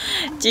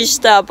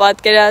Ճիշտ է,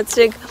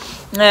 պատկերացրեք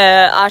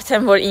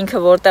Արդեն որ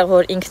ինքը որտեղ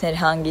որ ինքն էր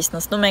հանգիստ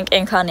նստում Մենք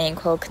ենքան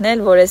էինք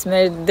հոգնել, որ ես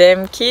մեր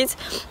դեմքից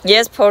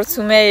Ես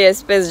փորձում էի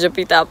այսպես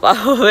ժպիտ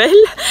ապահովել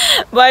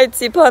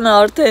Բայց Սիփանը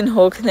արդեն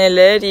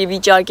հոգնել էր Ի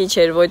վիճակի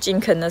չէր ոչ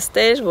ինքը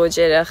նստեր, ոչ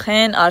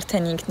երեխեն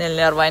Արդեն ինքն էլ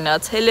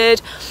ներվայնացել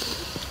էր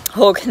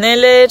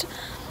Հոգնել էր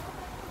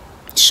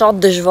Շատ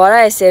դժվար է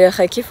այս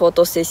երեխեքի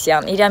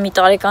ֆոտոսեսիան, իրա մի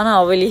տարեկանը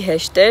ավելի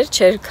հեշտ էր,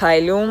 չէր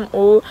քայլում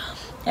ու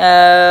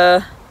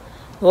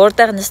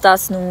որտեղ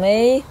նստացնում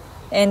էի,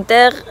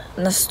 այնտեղ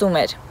նստում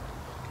էր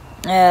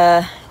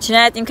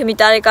Չնայած ինքը մի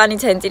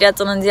տարեկանից հենց իր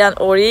ծննդյան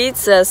օրից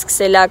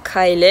սկսել է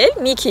քայլել,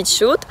 մի քիչ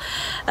շուտ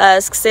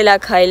սկսել է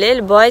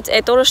քայլել, բայց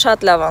այդ օրը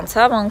շատ լավ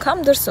անցավ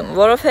անգամ դրսում,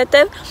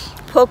 որովհետև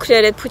փոքր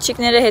էր, այդ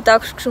փուչիկները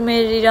հետաքրքրում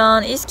էր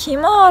իրան, իսկ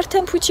հիմա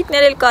արդեն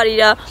փուչիկներ էլ կար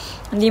իրա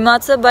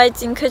դիմացը,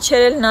 բայց ինքը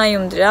չէր էլ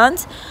նայում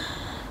դրանց,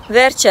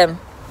 վերջը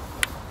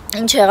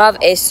ինչ եղավ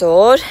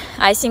այսօր,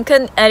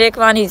 այսինքն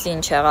երեկվանից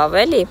ինչ եղավ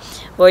էլի,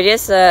 որ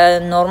ես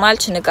նորմալ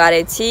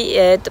չնկարեցի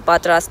այդ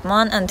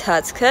պատրաստման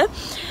ընթացքը։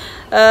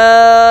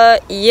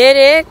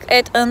 Երեք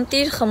այդ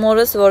ընտիր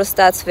խմորս, որ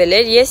ստացվել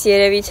էր, ես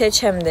երևի թե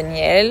չեմ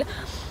դնել,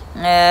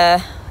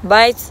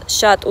 բայց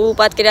շատ ու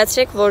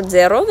պատկերացրեք, որ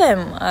ձեռով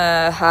եմ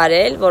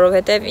հարել,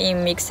 որովհետև իմ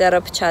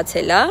միքսերը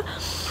փչացել է,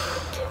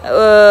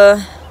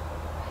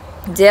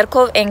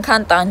 ձեռքով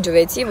այնքան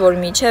տանջվեցի, որ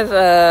միջև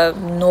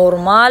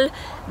նորմալ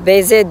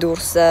բեզե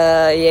դուրս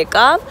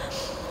եկավ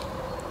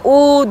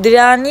ու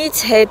դրանից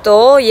հետո,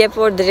 երբ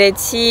որ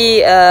դրեցի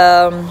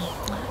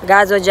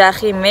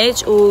գազօջախի մեջ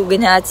ու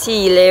գնացի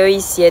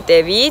Լեոյիս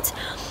ետևից,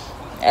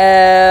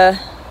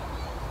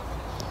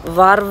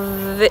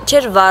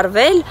 չէր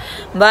վարվել,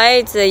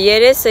 բայց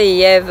երեսը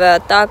և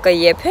տակը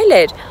եփել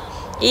էր,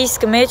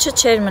 իսկ մեջը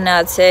չէր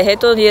մնացել,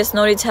 հետո ես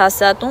նորից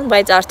հասա տուն,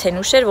 բայց արդեն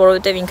ուշ էր,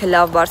 որովհետև ինքը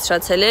լավ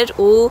բարձրացել էր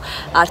ու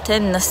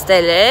արդեն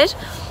նստել էր։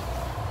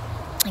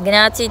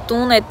 Գնացի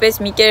տուն, այդպես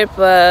մի կերպ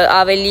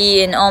ավելի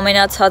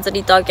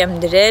ամենացածրի տակ եմ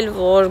դրել,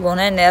 որ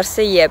գոնե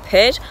ներսը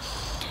եփեր։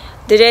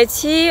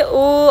 Դրեցի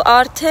ու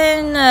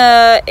արդեն,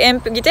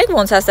 գիտեք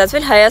ոնց է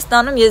ստացվել,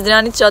 Հայաստանում ես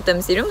դրանից շատ եմ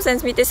սիրում,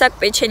 սենց մի տեսակ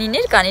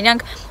պեչենիներ կան,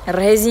 իրանք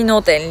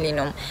ռեզինոտ են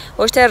լինում,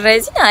 ոչ թե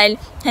ռեզին, այլ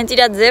հենց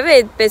իրա ձևը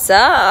այդպես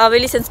է,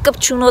 ավելի սենց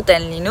կպչունոտ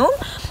են լինում,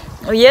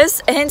 ես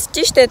հենց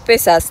ճիշտ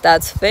այդպես է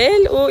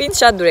ստացվել ու ինձ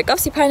շատ դուր եկավ,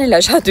 Սիփանին էլ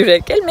է շատ դուր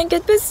եկել, մենք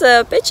այդպես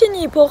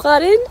պեչենի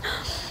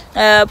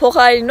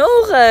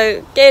փոխարինող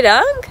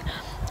կերանք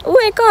ու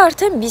եկա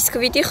արդեն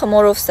բիսկվիտի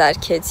խմորով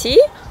սարքեցի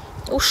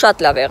ու շատ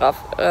լավ եղավ,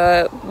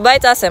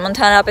 բայց ասեմ,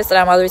 ընդհանրապես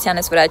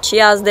տրամադրությանս վրա չի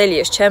ազդել,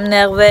 ես չեմ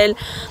նեղվել,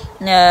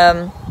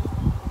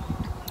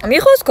 մի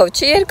խոսքով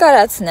չի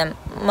երկարացնեմ,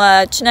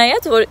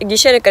 չնայած, որ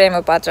գիշերը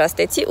կրեմը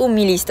պատրաստեցի ու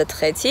միլիստը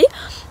թխեցի,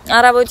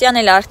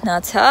 առավոտյան էլ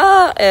արթնացա,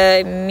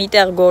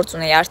 միտեղ գործ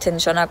ունեի, արդեն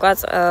նշանակված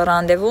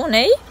ռանդևու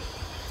ունեի,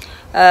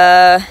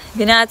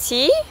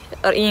 գնացի,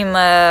 իմ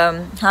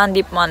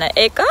հանդիպմանը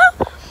եկա,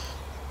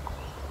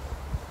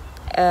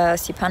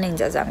 Սիփանը ինձ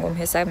է զանգում,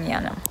 հեսա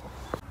միանը,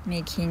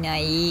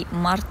 մեքինայի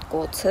մարդ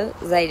կոցը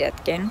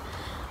զայրատկեն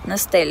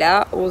նստել է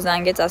ու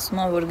զանգեց ասում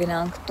է, որ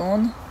գնանք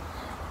տուն,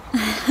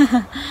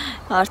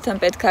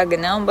 արդեն պետք է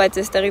գնամ, բայց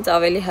այստեղից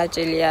ավելի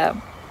հաճելի է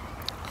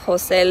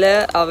խոսելը,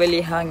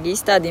 ավելի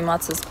հանգիստ է,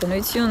 դիմացս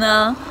բնություն է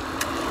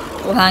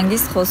ու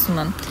հանգիստ խոսում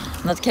եմ,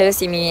 մտքերս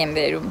իմի եմ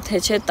վերում, թե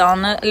չէ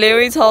տանը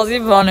Լեոյից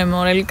հազիվ բան եմ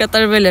օրել,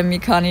 կտրվել եմ մի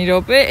քանի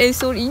րոպե,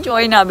 այսօր ինչ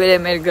օայն է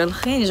բերեմ մեր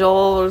գլխին,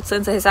 ժողովուրդ,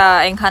 սենց հեսա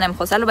այնքան եմ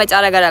խոսալու, բայց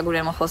արագ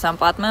ուրեմն խոսամ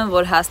պատմեմ,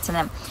 որ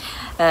հասցնեմ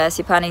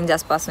Սիփանը ինձ է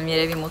սպասում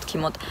երևի մուտքի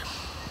մոտ։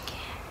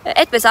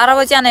 Այդպես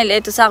առավոտյան էլ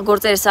այդ սաղ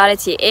գործերը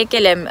սարեցի,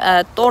 եկել եմ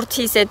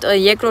տորթիս այդ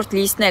երկրորդ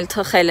լիստն էլ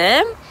թխել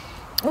եմ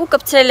ու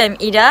կպցրել եմ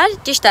իրար,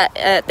 ճիշտ է,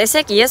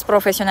 տեսեք, ես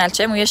պրոֆեսիոնալ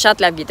չեմ ու ես շատ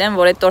լավ գիտեմ,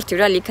 որ այդ տորթի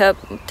վրա լիքը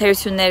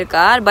թերություններ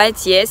կար, բայց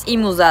ես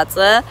իմ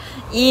ուզածը,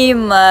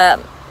 իմ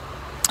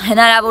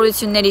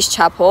հնարավորություններից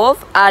չափով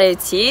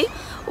արեցի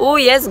ու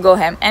ես գոհ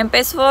եմ,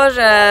 այնպես որ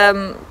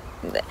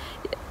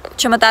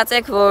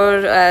չմտածեք,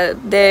 որ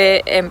դե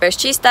այնպես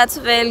չի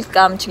ստացվել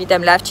կամ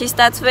չգիտեմ լավ չի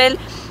ստացվել,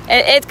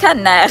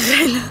 այդքանն է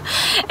եղել,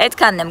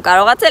 այդքանն եմ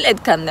կարողացել,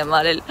 այդքանն եմ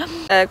արել։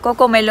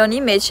 Կոկոմելոնի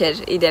մեջ էր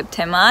իդեպ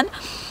թեման,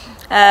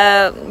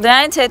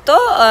 դրանից հետո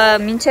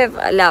մինչև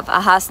լավ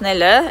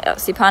հասնելը,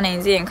 Սիփանը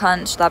ինձ այնքան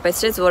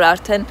շտապեցրեց, որ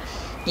արդեն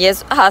ես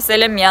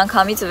հասել եմ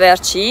միանգամից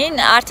վերջին,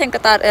 արդեն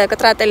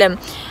կտրատել եմ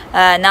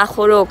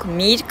նախորոք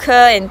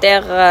միրգը,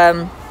 այնտեղ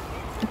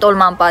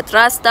տոլման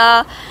պատրաստ է,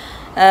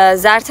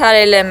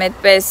 զարդարել եմ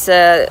այդպես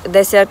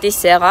դեսերտի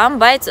սեղան,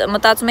 բայց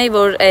մտածում էի,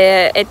 որ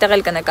այդտեղ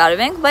էլ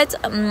կնկարվենք, բայց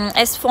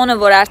այս ֆոնը,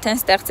 որ արդեն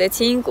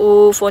ստեղծեցինք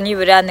ու ֆոնի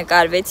վրա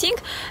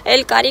նկարվեցինք,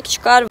 էլ կարիք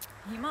չկար։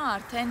 Հիմա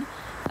արդեն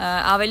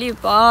ավելի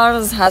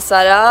պարզ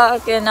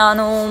հասարակ են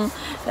անում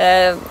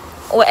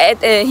ու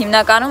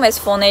հիմնականում այս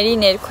ֆոների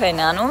ներքո են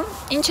անում,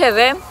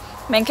 ինչևէ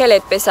մենք էլ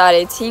այդպես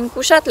արեցինք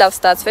ու շատ լավ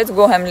ստացվեց,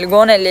 գոհ եմ,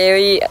 գոնե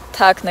Լեոյի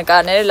թակ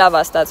նկարները լավ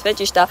ստացվեց,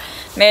 ճիշտ է,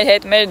 մեր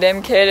հետ մեր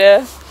դեմքերը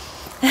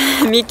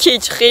մի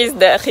քիչ խիստ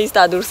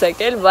է դուրս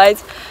եկել, բայց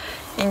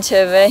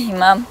ինչևէ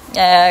հիմա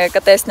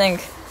կտեսնենք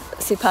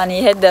Սիփանի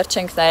հետ, դեռ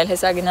չենք նայել,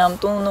 հեսա գնամ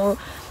տուն ու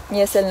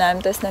ես էլ նայեմ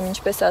տեսնեմ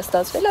ինչպես է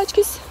ստացվել,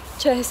 աչքիս,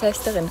 չէ, հեսա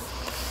այստեղ են,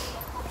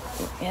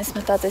 ես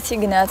մտածեցի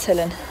գնացել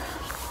են,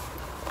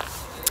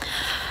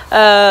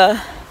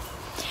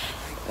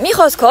 մի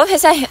խոսքով,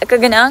 հեսա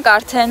կգնանք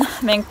արդեն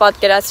մենք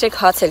պատկերացրեք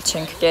հաց էլ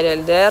չենք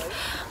կերել դեռ,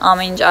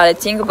 ամեն ինչ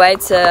արեցինք,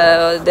 բայց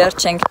դեռ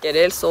չենք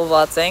կերել,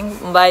 սոված ենք,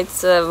 բայց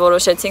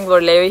որոշեցինք,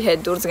 որ Լեոյի հետ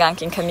դուրս գանք,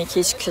 ինքը մի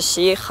քիչ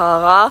քշի,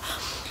 խաղա,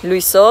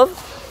 լույսով,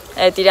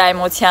 այդ իր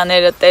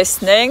էմոցիաները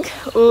տեսնենք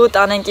ու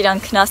տանենք իրան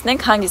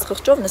քնասնենք, հանգիստ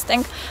խղճով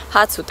նստենք,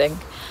 հաց ուտենք։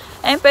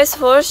 Այնպես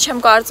որ չեմ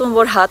կարծում,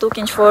 որ հատուկ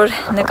ինչ-որ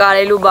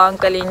նկարելու բան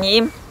կլինի,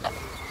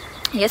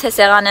 ես է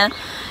սեղանը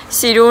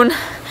սիրուն,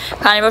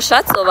 քանի որ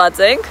շատ սոված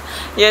ենք,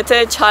 եթե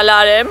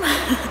չալարեմ,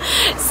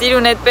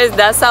 սիրուն այդպես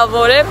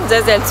դասավորեմ,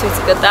 ձեզ էլ ցույց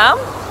կտամ։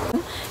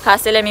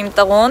 Հասել եմ իմ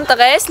տղուն,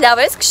 տղես, լավ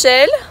ես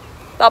քշել,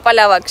 Պապա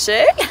լավ ա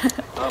քշել։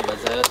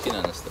 բայց այդքին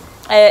է նստում։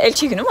 Էլ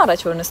չի գնում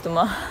առաջ որ նստում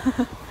է։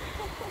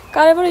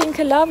 Կարևորը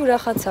ինքը լավ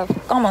ուրախացավ։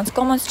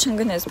 Կամած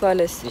չընկնես,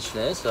 բալես։ Ինչն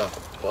է սա։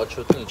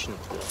 Բաչոտն ինչն է։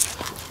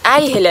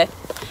 Արի հələ։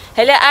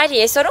 Հələ արի,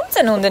 այսօր ում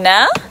ծնունդն է։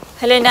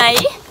 Հələ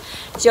նայի։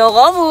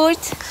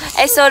 Ժողովուրդ,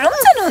 այսօր ում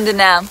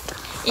ծնունդն է։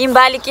 Իմ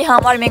բալիկի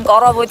համար մենք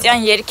առավոտյան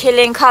երգել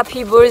ենք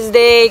Happy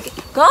Birthday։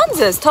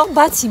 Գանձս, թող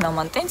բացի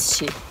մաման, տենց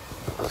չի։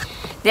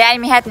 Դե արի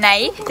մի հատ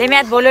նայի, դե մի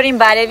հատ բոլորին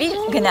բարևի,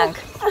 գնանք։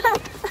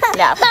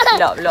 Լավ։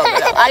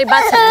 Արի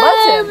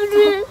բացեմ։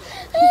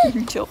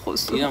 Ինչո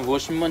խոսում։ Իրան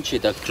ոչ մի բան չի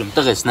դակտրում։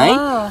 Տղես նայի,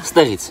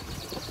 ստեղից։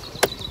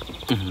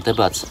 Դե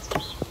բաց։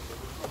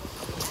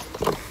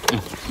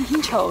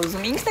 Ինչ ա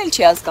ուզում, ինքն էլ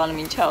չի հասկանում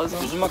ինչ ա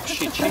ուզում։ Ուզում ա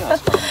քշի, չի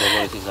հասկանում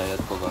բոլորից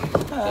այդքով ա։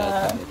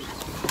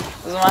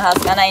 Ուզում ա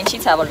հասկանա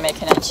ինչից ա որ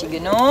մեքենան չի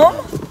գնում։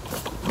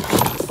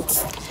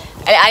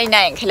 Արի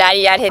նայենք, հլարի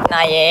իրար հետ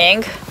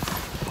նայենք։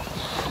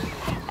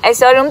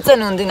 Այսօր ում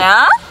ծնունդն է։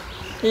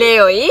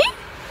 Լեոյի։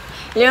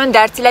 Լեոն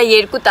դարձել է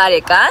 2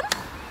 տարեկան։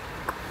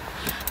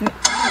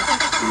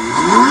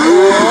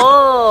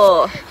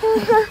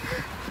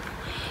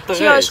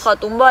 Չի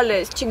աշխատում,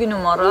 բալես, չի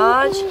գնում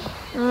առաջ։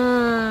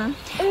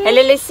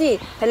 Հələ լեսի,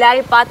 հələ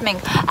արի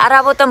պատմենք։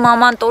 Առավոտը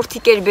մաման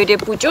տորթիկ էր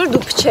բերել պուճուր,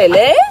 դու փչել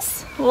ես։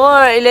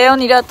 Ոյ,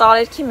 Լեոն իր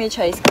տարերքի մեջ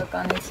է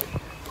իսկականից։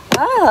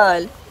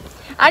 Հալ։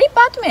 Արի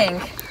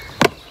պատմենք։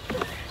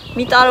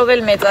 Մի տարով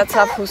էլ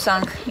մեծացավ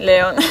Հուսանք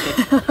Լեոն։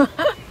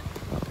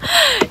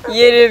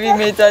 Երևի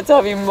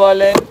մեծացավ իմ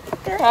բալեն։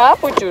 Հա,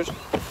 պուճուր։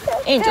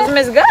 Ինչ, ուզում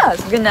ես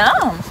գաս,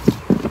 գնամ։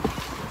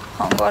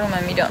 Հանգարում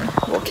եմ իրան,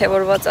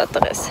 ոգևորված ա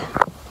տղես։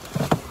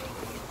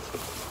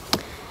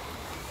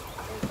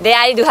 Դե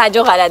արի դու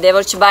հաջող արա, դե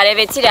որ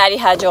չբարևեցիր, արի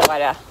հաջող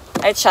արա։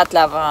 Այդ շատ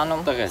լավ ա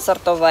անում,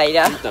 սրտով ա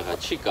իրա։ Տղա,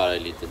 չի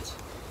կարելի տենց։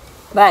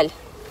 Բալ։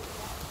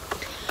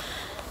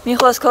 Մի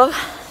խոսքով,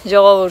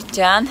 ժողովուրդ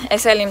ջան,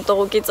 էս էլ իմ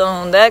տղուկի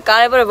ծնունդը,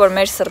 կարևորը որ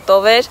մեր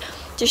սրտով էր,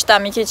 ճիշտ ա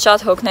մի քիչ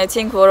շատ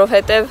հոգնեցինք,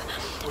 որովհետև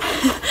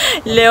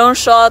Լեոն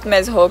շատ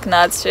մեզ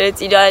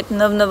հոգնացրեց իր այդ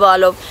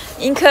նվնվալով։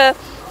 Ինքը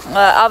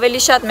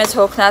ավելի շատ մեզ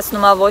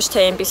հոգնացնում է ոչ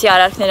թե այնպիսի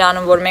արարքներ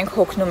անում, որ մենք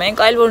հոգնում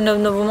ենք, այլ որ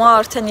նվնվում է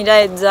արդեն իր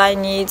այդ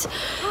ձայնից,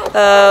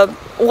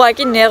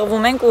 ուղղակի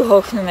նեղվում ենք ու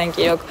հոգնում ենք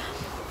իրոք։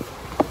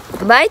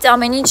 Բայց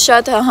ամեն ինչ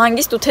շատ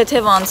հանգիստ ու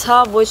թեթև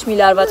անցավ, ոչ մի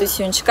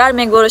լարվածություն չկար։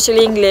 Մենք որոշել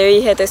էինք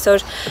Լեոյի հետ այսօր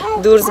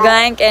դուրս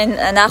գանք այն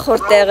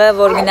նախորդ տեղը,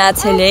 որ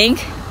գնացել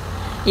էինք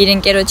իր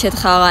ընկերոջ հետ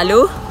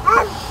խաղալու։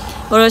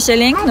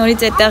 Որոշել ենք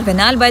նորից այդտեղ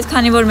գնալ, բայց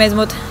քանի որ մեզ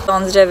մոտ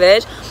անձրև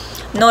էր,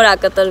 նոր ա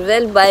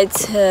կտրվել, բայց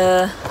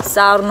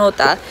սառնոտ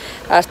ա,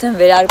 արդեն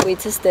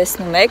վերարկուիցս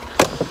տեսնում եք։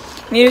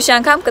 Մի ուրիշ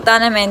անգամ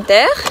կտանեմ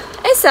այնտեղ։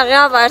 Այս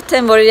աղյավ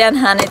արդեն որ իրան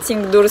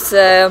հանեցինք դուրս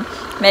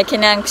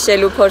մեքենան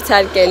քշելու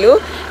փորձարկելու,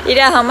 իր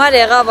համար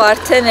եղավ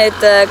արդեն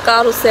այդ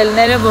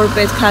կարուսելները, որ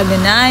պետք է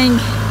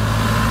գնայինք,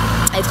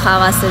 այդ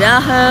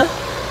խաղասրահը։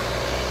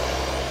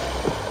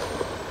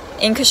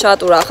 Ինքը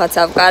շատ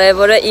ուրախացավ,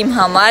 կարևորը իմ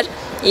համար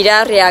իր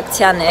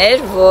ռեակցիան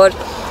էր, որ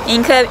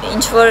ինքը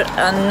ինչ-որ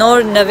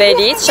նոր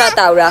նվերից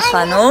շատ ա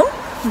ուրախանում,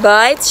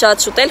 բայց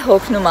շատ շուտ էլ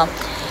հոգնում ա։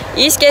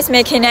 Իսկ այս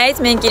մեքենայից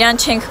մենք իրան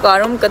չենք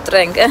կարում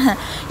կտրենք,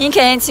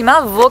 ինքը հենց հիմա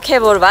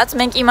ոգևորված,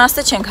 մենք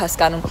իմաստը չենք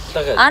հասկանում։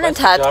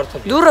 Անընդհատ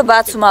դուռը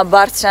բացում ա,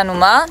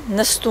 բարձրանում ա,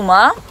 նստում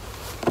ա,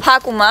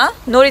 փակում ա,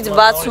 նորից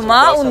բացում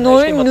ա ու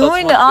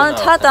նույն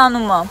անընդհատ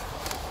անում ա։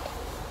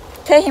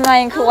 Թե հիմա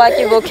ինքը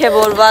ուղղակի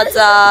ոգևորված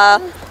ա,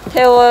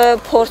 թե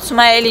փորձում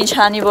է էլ ինչ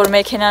անի, որ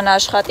մեքենան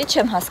աշխատի,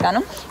 չեմ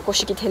հասկանում։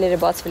 Կոշիկի թելերը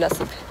բացվել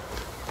ասիք։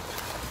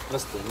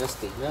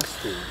 Նստի։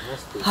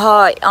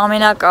 Հայ,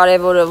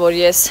 ամենակարևորը, որ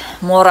ես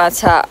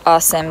մոռացա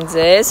ասեմ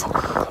ձեզ,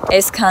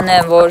 այսքանը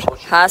որ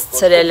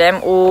հասցրել եմ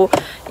ու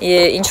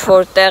ինչ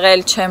որ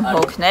տեղել չեմ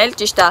հոգնել,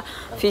 ճիշտ է,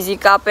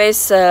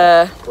 ֆիզիկապես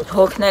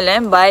հոգնել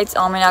եմ, բայց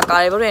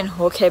ամենակարևորը այն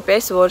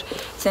հոգեպես, որ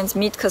սենց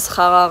միտքս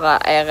խաղաղ ա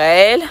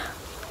եղել։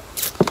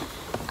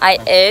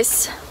 Այս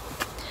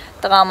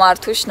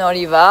տղամարդու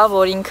շնորհիվ ա,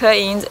 որ ինքը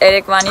ինձ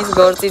երեկվանից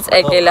գործից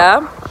եկել ա,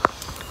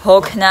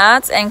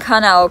 հոգնած,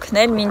 այնքան ա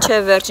օգնել,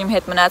 մինչև վերջ իմ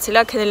հետ մնացել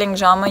ա, քնել ենք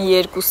ժամը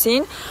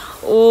 2-ին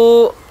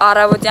ու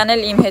առավոտյան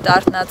էլ իմ հետ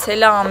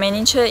արթնացել ա, ամեն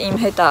ինչը իմ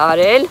հետ ա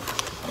արել։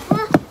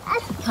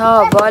 Հա,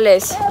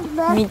 բալես,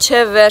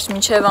 մինչև վերջ,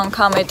 մինչև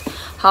անգամ այդ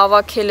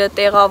հավաքելը,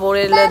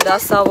 տեղավորելը,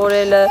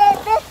 դասավորելը,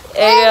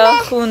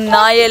 երախուն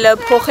նայելը,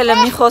 փոխելը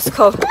մի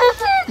խոսքով։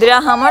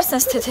 Դրա համար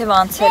սենց թեթև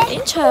անցել։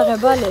 Ինչ ա եղել,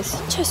 բալես,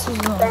 ինչ ես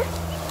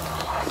ուզում։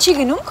 Չի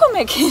գնում քո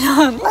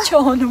մեքենան, ինչ ա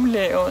անում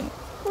Լեոն։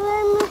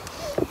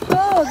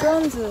 Հա,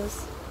 գանձս։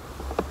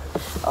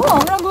 Օ,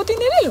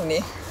 ամրագոտիներ էլ ունի։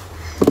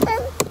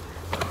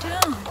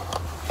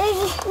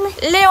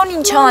 Լեոն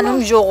ինչ ա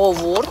անում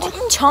ժողովուրդ,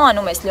 ինչ ա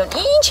անում ես Լեոն,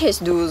 ինչ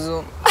ես դու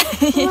ուզում։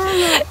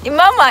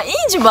 Մամա,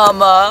 ինչ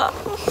մամա,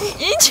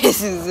 ինչ ես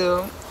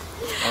ուզում։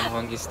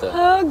 Անհանգիստ է։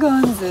 Հա,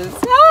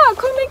 գանձս, հա,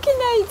 քո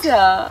մեքենայից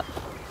ա։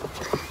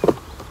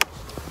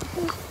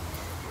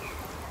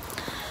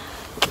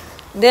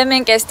 Դե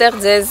մենք այստեղ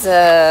ձեզ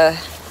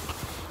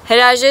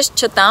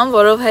հրաժեշտ չտամ,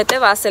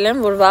 որովհետև ասել եմ,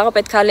 որ վաղը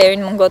պետք է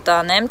Լեոին մնգո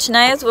տանեմ,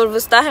 չնայած որ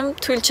վստահ եմ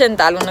թույլ չեն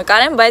տալու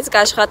նկարեմ, բայց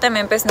կաշխատեմ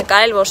այնպես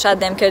նկարել, որ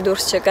շատ դեմքեր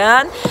դուրս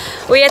չգան։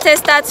 Ու եթե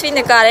ստացվի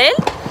նկարել,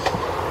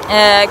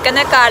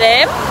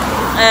 կնկարեմ,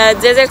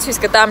 ձեզ էլ ցույց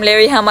կտամ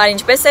Լեոյի համար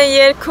ինչպես են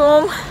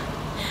երգում։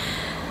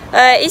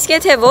 Իսկ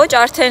եթե ոչ,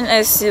 արդեն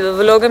այս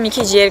վլոգը մի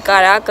քիչ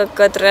երկար է,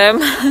 կկտրեմ,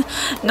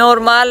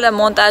 նորմալ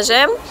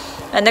մոնտաժեմ,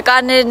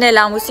 նկարներն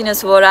էլ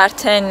ամուսինս, որ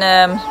արդեն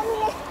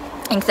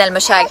ինքն էլ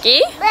մշակի,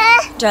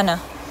 ջանա,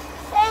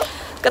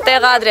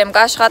 կտեղադրեմ,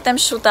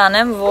 կաշխատեմ շուտ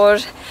անեմ,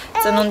 որ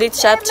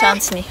ծնունդից շատ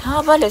չանցնի։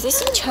 Հա, բալես, ես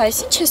ինչ է,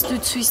 ինչ ես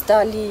դու ցույց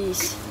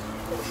տալիս։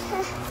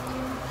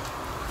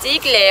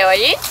 Ծիկ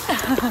Լեոյի։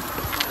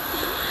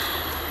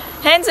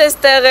 Հենց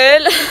էստեղ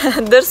էլ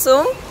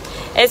դրսում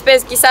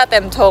Այսպես կիսատ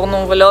եմ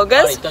թողնում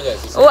վլոգս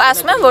ու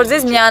ասում եմ, որ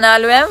ձեզ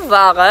միանալու եմ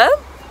վաղը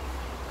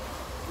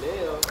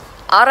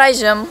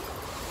առայժմ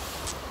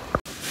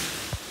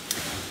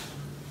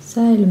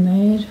Սա էլ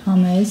մեր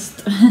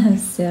համեստ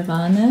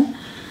սեղանը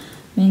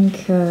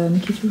մենք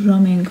մի քիչ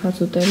ուժամ ենք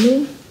հացուտելու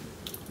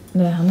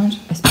դրա համար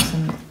այսպես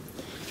եմ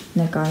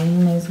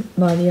նկարին մեզ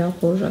բարի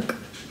ախորժակ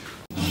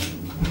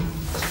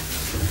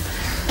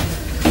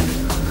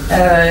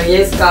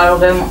Ես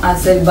կարող եմ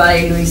ասել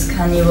բարի լույս,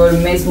 քանի որ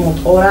մեզ մոտ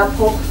օր է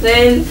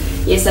փոխվել,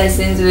 ես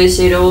այսենց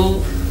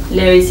վեշերով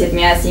Լեոյիս հետ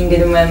միասին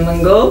գնում եմ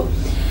մնգո,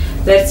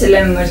 վերցել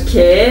եմ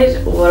մրգեր,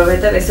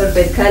 որովհետև այսօր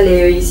պետք է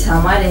Լեոյիս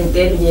համար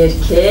այնտեղ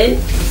երգել։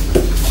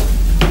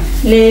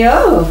 Լեո,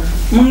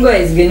 մնգո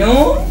ես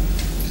գնում,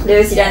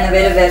 Լեոյիս իր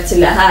նվերը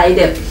վերցել է, հա,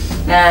 իդեպ,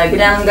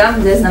 գնամ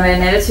գամ ձեզ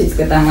նվերները ցույց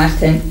կտամ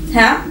արդեն,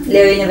 հա,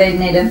 Լեոյի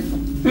նվերները,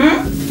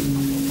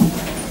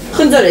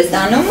 Խնձոր ես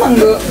տանում,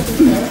 մնգո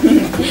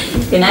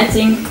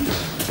Գնացինք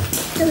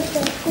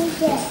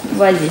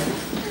Վազի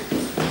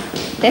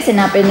Տես են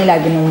ապերնել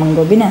ագնում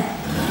մնգո, բինա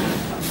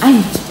Այն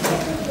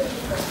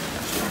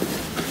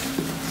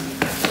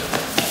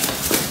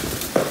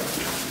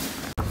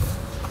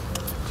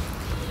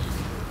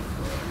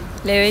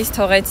Լեոյից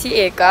թողեցի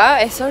եկա,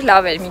 այսօր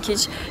լավ էր, մի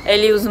քիչ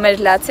էլի ուզում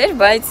էր լացեր,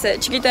 բայց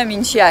չգիտեմ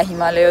ինչի է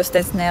հիմա Լեոյս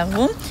տես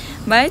նեղվում,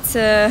 բայց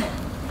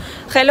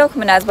Խելոք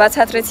մնաց,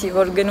 բացատրեցի,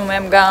 որ գնում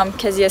եմ գամ,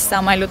 քեզ ես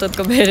սամայլոտդ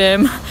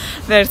կբերեմ,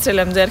 վերցրել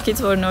եմ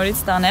ձեռքից, որ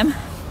նորից տանեմ։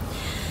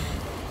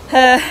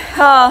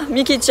 Հա,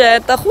 մի քիչ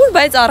տխուր,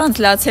 բայց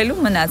առանց լացելու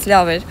մնաց,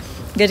 լավ էր,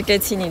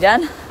 գրկեցին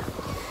իրան։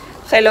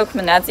 Խելոք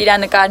մնաց, իր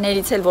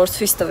նկարներից էլ, որ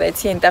ցույց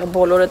տվեցի, այնտեղ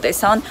բոլորը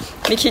տեսան,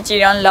 մի քիչ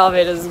իրան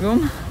լավ էր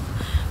զգում։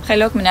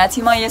 Խելոք մնաց,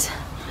 հիմա ես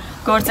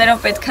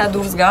գործերով պետքա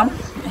դուրս գամ,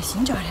 այս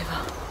ինչ արև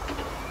է։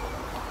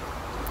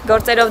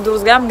 Գործերով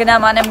դուրս գամ,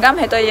 գնամ անեմ գամ,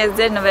 հետո ես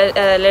ձեր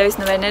Լեոյիս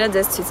նվերները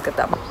ձեզ ցույց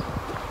կտամ։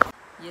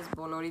 Ես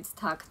բոլորից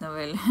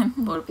թաքնվել եմ,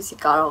 որպեսզի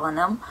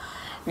կարողանամ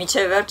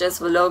միջև վերջ այս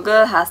վլոգը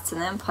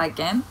հասցնեմ,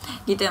 փակեմ։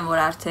 Գիտեմ,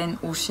 որ արդեն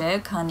ուշ է,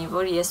 քանի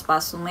որ ես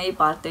սպասում էի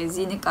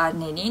պարտեզի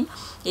նկարներին,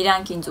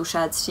 իրանք ինձ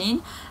ուշացրին,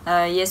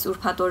 ես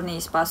ուրբաթօրն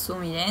էի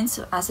սպասում իրենց,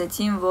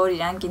 ասեցին, որ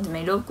իրանք ինձ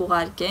մեյլով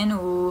կուղարկեն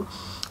ու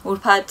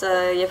Ուրբաթ,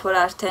 երբ որ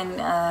արդեն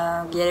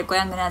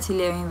երեկոյան գնացի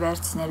Լեոյին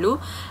վերցնելու,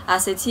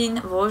 ասեցին,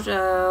 որ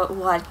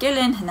ուղարկել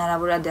են,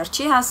 հնարավոր է դեռ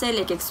չի հասել,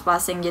 եկեք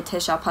սպասենք,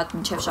 եթե շաբաթ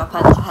մինչև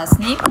շաբաթ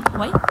հասնի,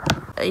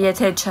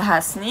 եթե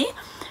չհասնի,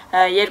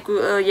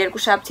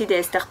 երկուշաբթի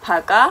դե այստեղ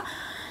փակ է,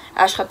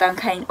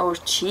 աշխատանքային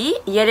օր չի,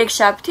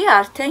 երեքշաբթի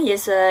արդեն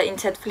ես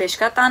ինձ հետ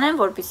ֆլեշկա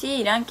տանեմ, որպեսզի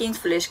իրանք ինձ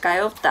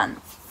ֆլեշկայով տան։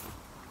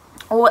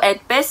 Ու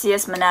այդպես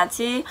ես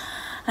մնացի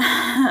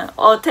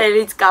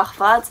օթերից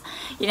կախված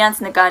իրանց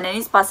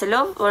նկարներին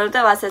սպասելով,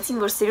 որովհետև ասացին,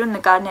 որ սիրուն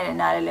նկարներ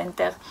են արել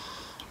այնտեղ։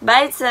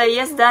 Բայց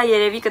ես դա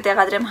երևի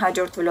կտեղադրեմ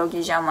հաջորդ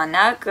վլոգի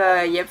ժամանակ,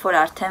 երբ որ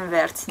արդեն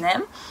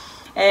վերցնեմ։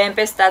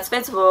 Այնպես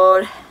ստացվեց,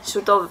 որ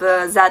շուտով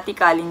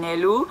Զատիկ է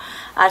լինելու,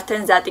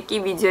 արդեն Զատիկի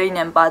վիդեոին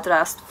եմ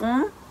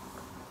պատրաստվում։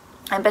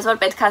 Այնպես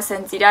որ պետք է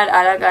սենց իրար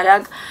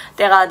արագ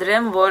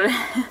տեղադրեմ, որ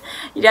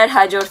իրար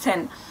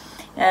հաջորդեն։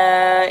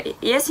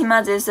 Ես հիմա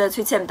ձեզ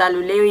ցույց եմ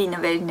տալու Լեոյի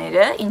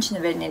նվերները, ինչ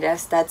նվերներ է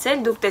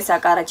ստացել, դուք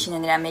տեսաք առաջինը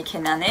նրա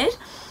մեքենաներ,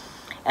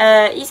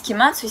 իսկ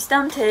հիմա ցույց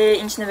տամ, թե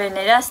ինչ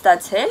նվերներ է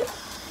ստացել,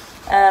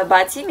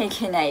 բացի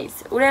մեքենայից։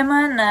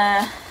 Ուրեմն,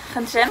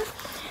 խնդրեմ,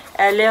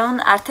 Լեոն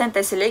արդեն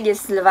տեսել եք, ես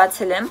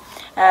լվացել եմ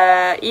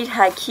իր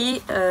հագի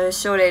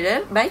շորերը,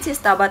 բայց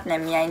ես տաբատն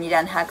եմ միայն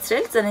իրան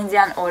հագցրել,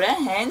 ծննդյան օրը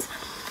հենց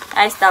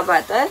այս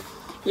տաբատը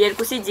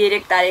 2-ից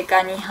 3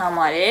 տարեկանի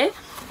համար է,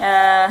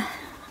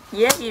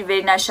 Եվ իր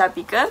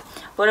վերնաշապիկը,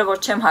 որը որ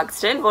չեմ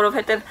հագցրել,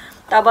 որովհետև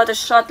տաբատը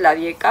շատ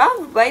լավ եկավ,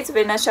 բայց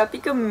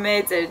վերնաշապիկը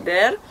մեծ էր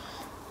դեռ,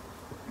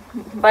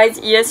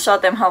 բայց ես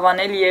շատ եմ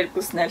հավանել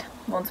երկուսն էլ,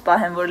 ոնց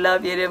պահեմ, որ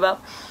լավ երևա,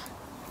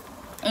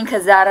 ինքը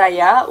Զարայ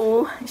է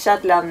ու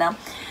շատ լավն է,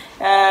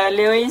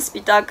 Լեոյին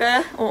սպիտակը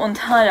ու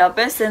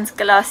ընդհանրապես սենց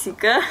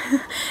կլասիկը,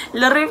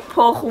 լրիվ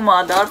փոխում է,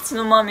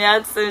 դարձնում է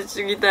միած,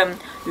 չգիտեմ,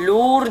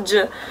 լուրջ,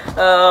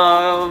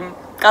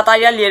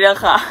 կատարյալ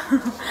երեխա,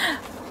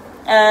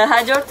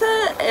 Հաջորդը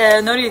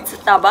նորից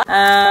տաբա,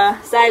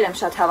 սա էլ եմ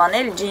շատ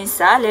հավանել,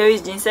 ջինսա,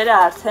 Լեոյիս ջինսերը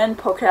արդեն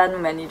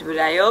փոքրանում են իր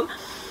վրայով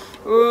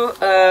ու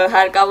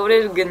հարկավոր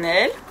էր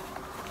գնել,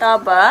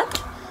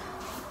 տաբատ,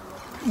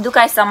 Դուք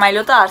այս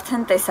սամայլյոտը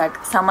արդեն տեսակ,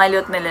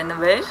 սամայլյոտն էլ է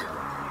նվեր,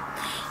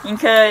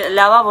 ինքը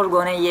լավա որ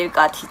գոնե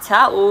երկաթից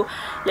է ու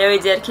Լեոյի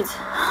ձեռքից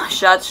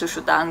շատ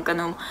շուշուտ է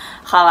ընկնում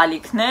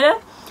խաղալիքները,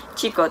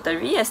 չի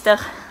կոտրվի,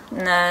 այստեղ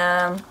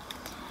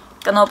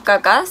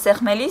կնոպկա կա,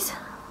 սեղմելիս,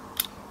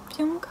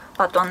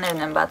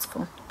 պատոններն են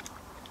բացվում,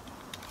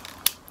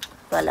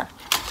 վալա,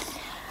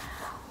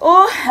 ու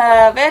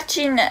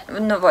վերջին,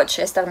 ոչ,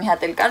 այստեղ մի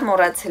հատ էլ կար,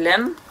 մոռացել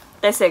եմ,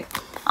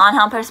 տեսեք,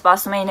 անհամբեր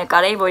սպասում էի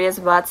նկարեի, որ ես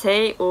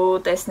բացեի ու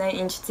տեսնեի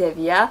ինչ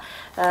ձևի է,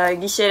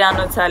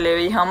 գիշերանոց է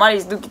Լեոյի համար,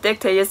 իսկ դուք գիտեք,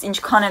 թե ես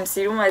ինչքան եմ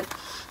սիրում այդ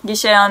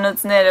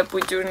գիշերանոցները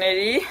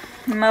պուճուրների,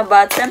 հիմա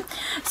բացեմ,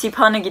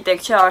 սիփանը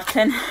գիտեք չէ,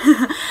 արդեն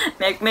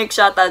մեկ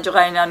շատ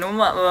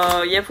աջղայնանում,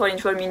 երբ որ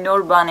ինչ-որ մի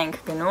նոր բան ենք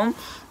գնում,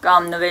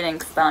 կամ նվեր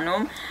ենք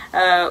ստանում,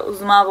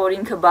 ուզում եմ, որ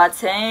ինքը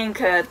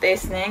բացենք,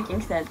 տեսնենք,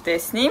 ինքն էլ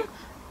տեսնի,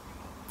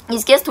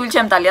 իսկ ես թույլ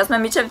չեմ տալի, ասում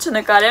եմ միջև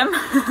չնկարեմ,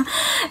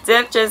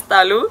 ձև չես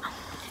տալու,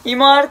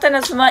 Հիմա արդեն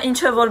ասում եմ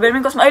ինչը որ բերում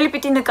ենք ասում եմ այլի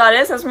պիտի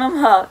նկարես ասում եմ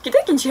հա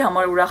գիտեք ինչի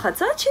համար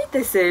ուրախացա չի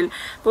տեսել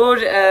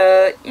որ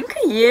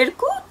ինքը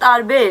երկու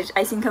տարբեր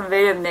այսինքն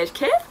վերև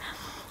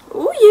ներքև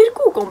ու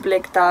երկու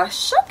կոմպլեկտ է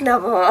շատ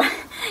լավ է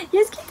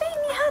ես գիտեի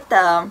մի հատ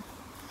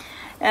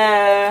է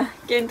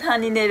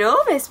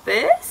կենթանիներով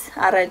այսպես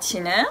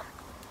առաջինը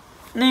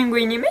նույն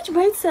գույնի մեջ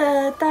բայց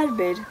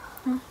տարբեր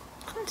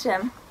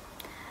խնդրեմ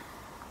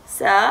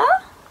սա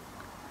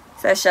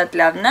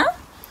շատ լավն է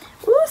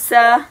ու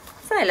սա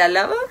Սա էլ է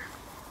լավը,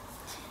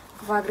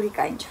 վագրիկ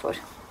է ինչ-որ,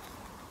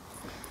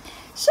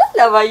 շատ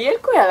լավ է,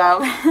 երկու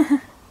եղավ,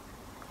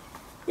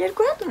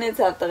 երկու հատ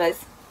ունեցավ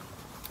տղես,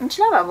 ինչ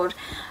լավ է, որ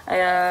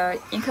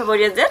ինքը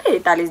որ ես դեռ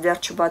էի տալիս դեռ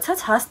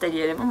չբացած հաստ էր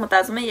երևում,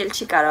 մտածում է ել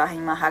չի կարող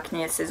հիմա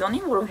հակնի էլ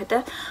սեզոնին,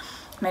 որովհետև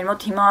մեր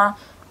մոտ հիմա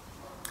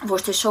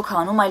ոչ թե շոկ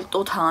հանում, այլ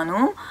տոտ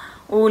հանում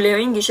ու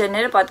Լեոյին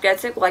գիշերները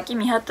պատկերացրեք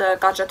ուղղակի մի հատ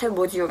կարճաթև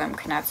բոձիով եմ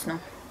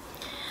քնացնում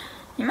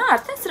Հիմա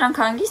արդեն սրանք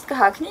հանգիստ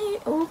կհակնի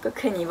ու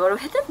կքնի,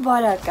 որովհետև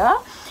բարակ է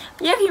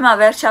և հիմա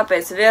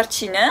վերջապես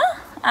վերջինը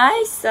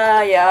այս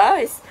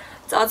այս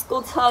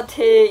ծածկոցա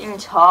թե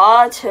ինչ հա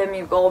չեմ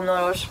իմ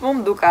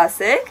կողմնորոշվում դուք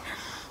ասեք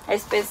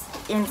այսպես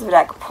ինձ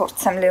վրա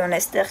կփորձեմ Լեոն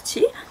այստեղ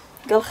չի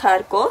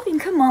գլխարկով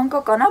ինքը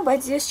մանկական է,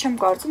 բայց ես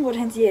չեմ կարծում,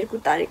 որ հենց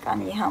 2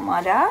 տարեկանի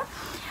համար է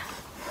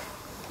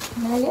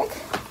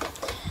նայեք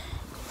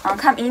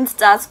Անգամ ինձ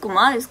ծածկում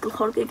է, ես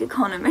գլխորկ եկեք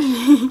հանեմ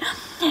էլի,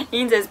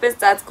 ինձ այսպես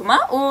ծածկում է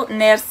ու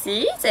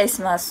ներսից այս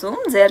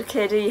մասում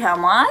ձեռքերի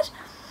համար,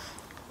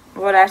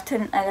 որ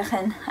արդեն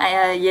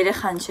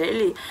երեխան չէ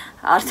էլի,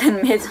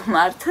 արդեն մեծ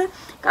մարդը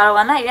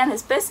կարողանա իրան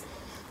այսպես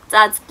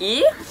ծածկի,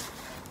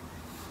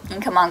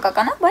 ինքը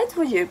մանկական է, բայց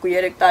ոչ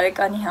 2-3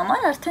 տարեկանի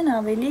համար արդեն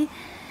ավելի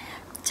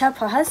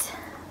չափահաս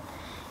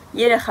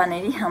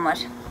երեխաների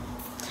համար։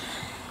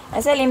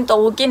 Այս էլ իմ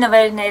տողուկի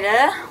նվերները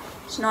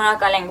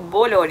Շնորհակալ ենք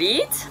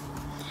բոլորից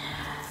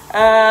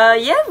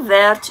և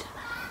վերջ,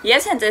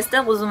 ես հենց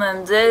այստեղ ուզում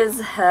եմ ձեզ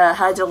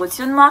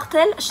հաջողություն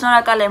մաղթել,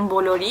 շնորհակալ եմ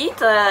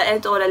բոլորիդ,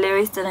 այդ օրը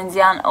Լեոյիս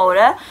ծննդյան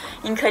օրը,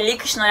 ինքը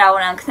լիքը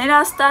շնորհավորանքներ է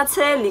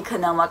ստացել,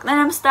 լիքը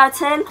նամակներ եմ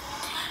ստացել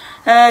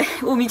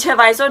ու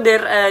մինչև այսօր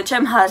դեռ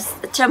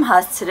չեմ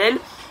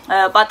հասցրել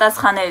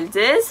պատասխանել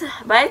ձեզ,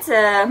 բայց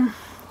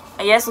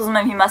ես ուզում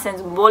եմ հիմա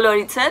սենց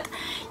բոլորից հետ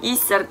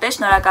իս սրտե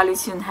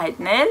շնորհակալություն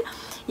հայտնել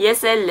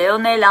Ես էլ,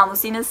 Լեոն էլ,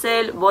 ամուսինս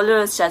էլ,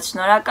 բոլորս շատ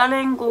շնորհակալ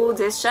ենք ու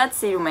ձեզ շատ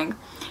սիրում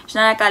ենք։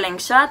 Շնորհակալ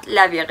ենք շատ,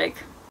 լավ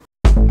եղեք։